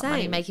discussion about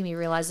money, making me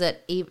realise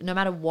that no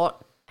matter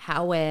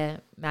how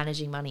we're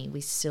managing money, we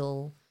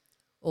still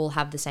all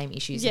have the same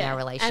issues in our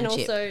relationship. And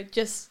also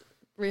just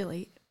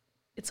really,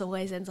 it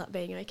always ends up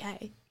being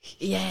okay.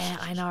 Yeah,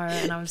 I know.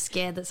 And I'm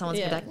scared that someone's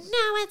going to be like,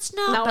 no, it's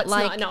not. No, but it's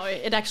not. No,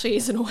 it actually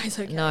isn't always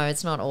okay. No,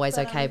 it's not always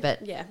okay.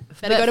 But yeah,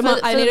 for the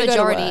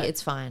majority,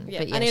 it's fine.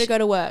 Yeah, but I need to go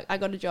to work. I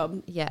got a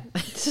job. Yeah.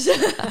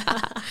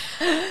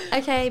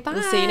 Okay, bye.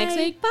 We'll see you next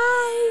week.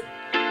 Bye.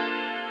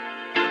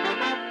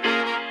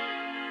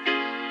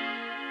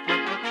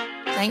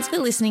 Thanks for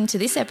listening to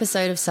this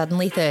episode of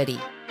Suddenly 30.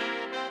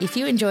 If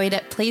you enjoyed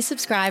it, please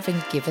subscribe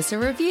and give us a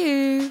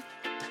review.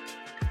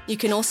 You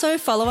can also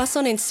follow us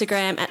on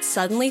Instagram at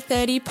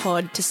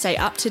Suddenly30pod to stay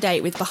up to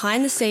date with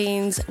behind the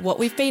scenes, what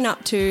we've been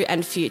up to,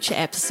 and future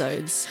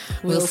episodes.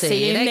 We'll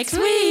see you next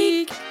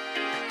week.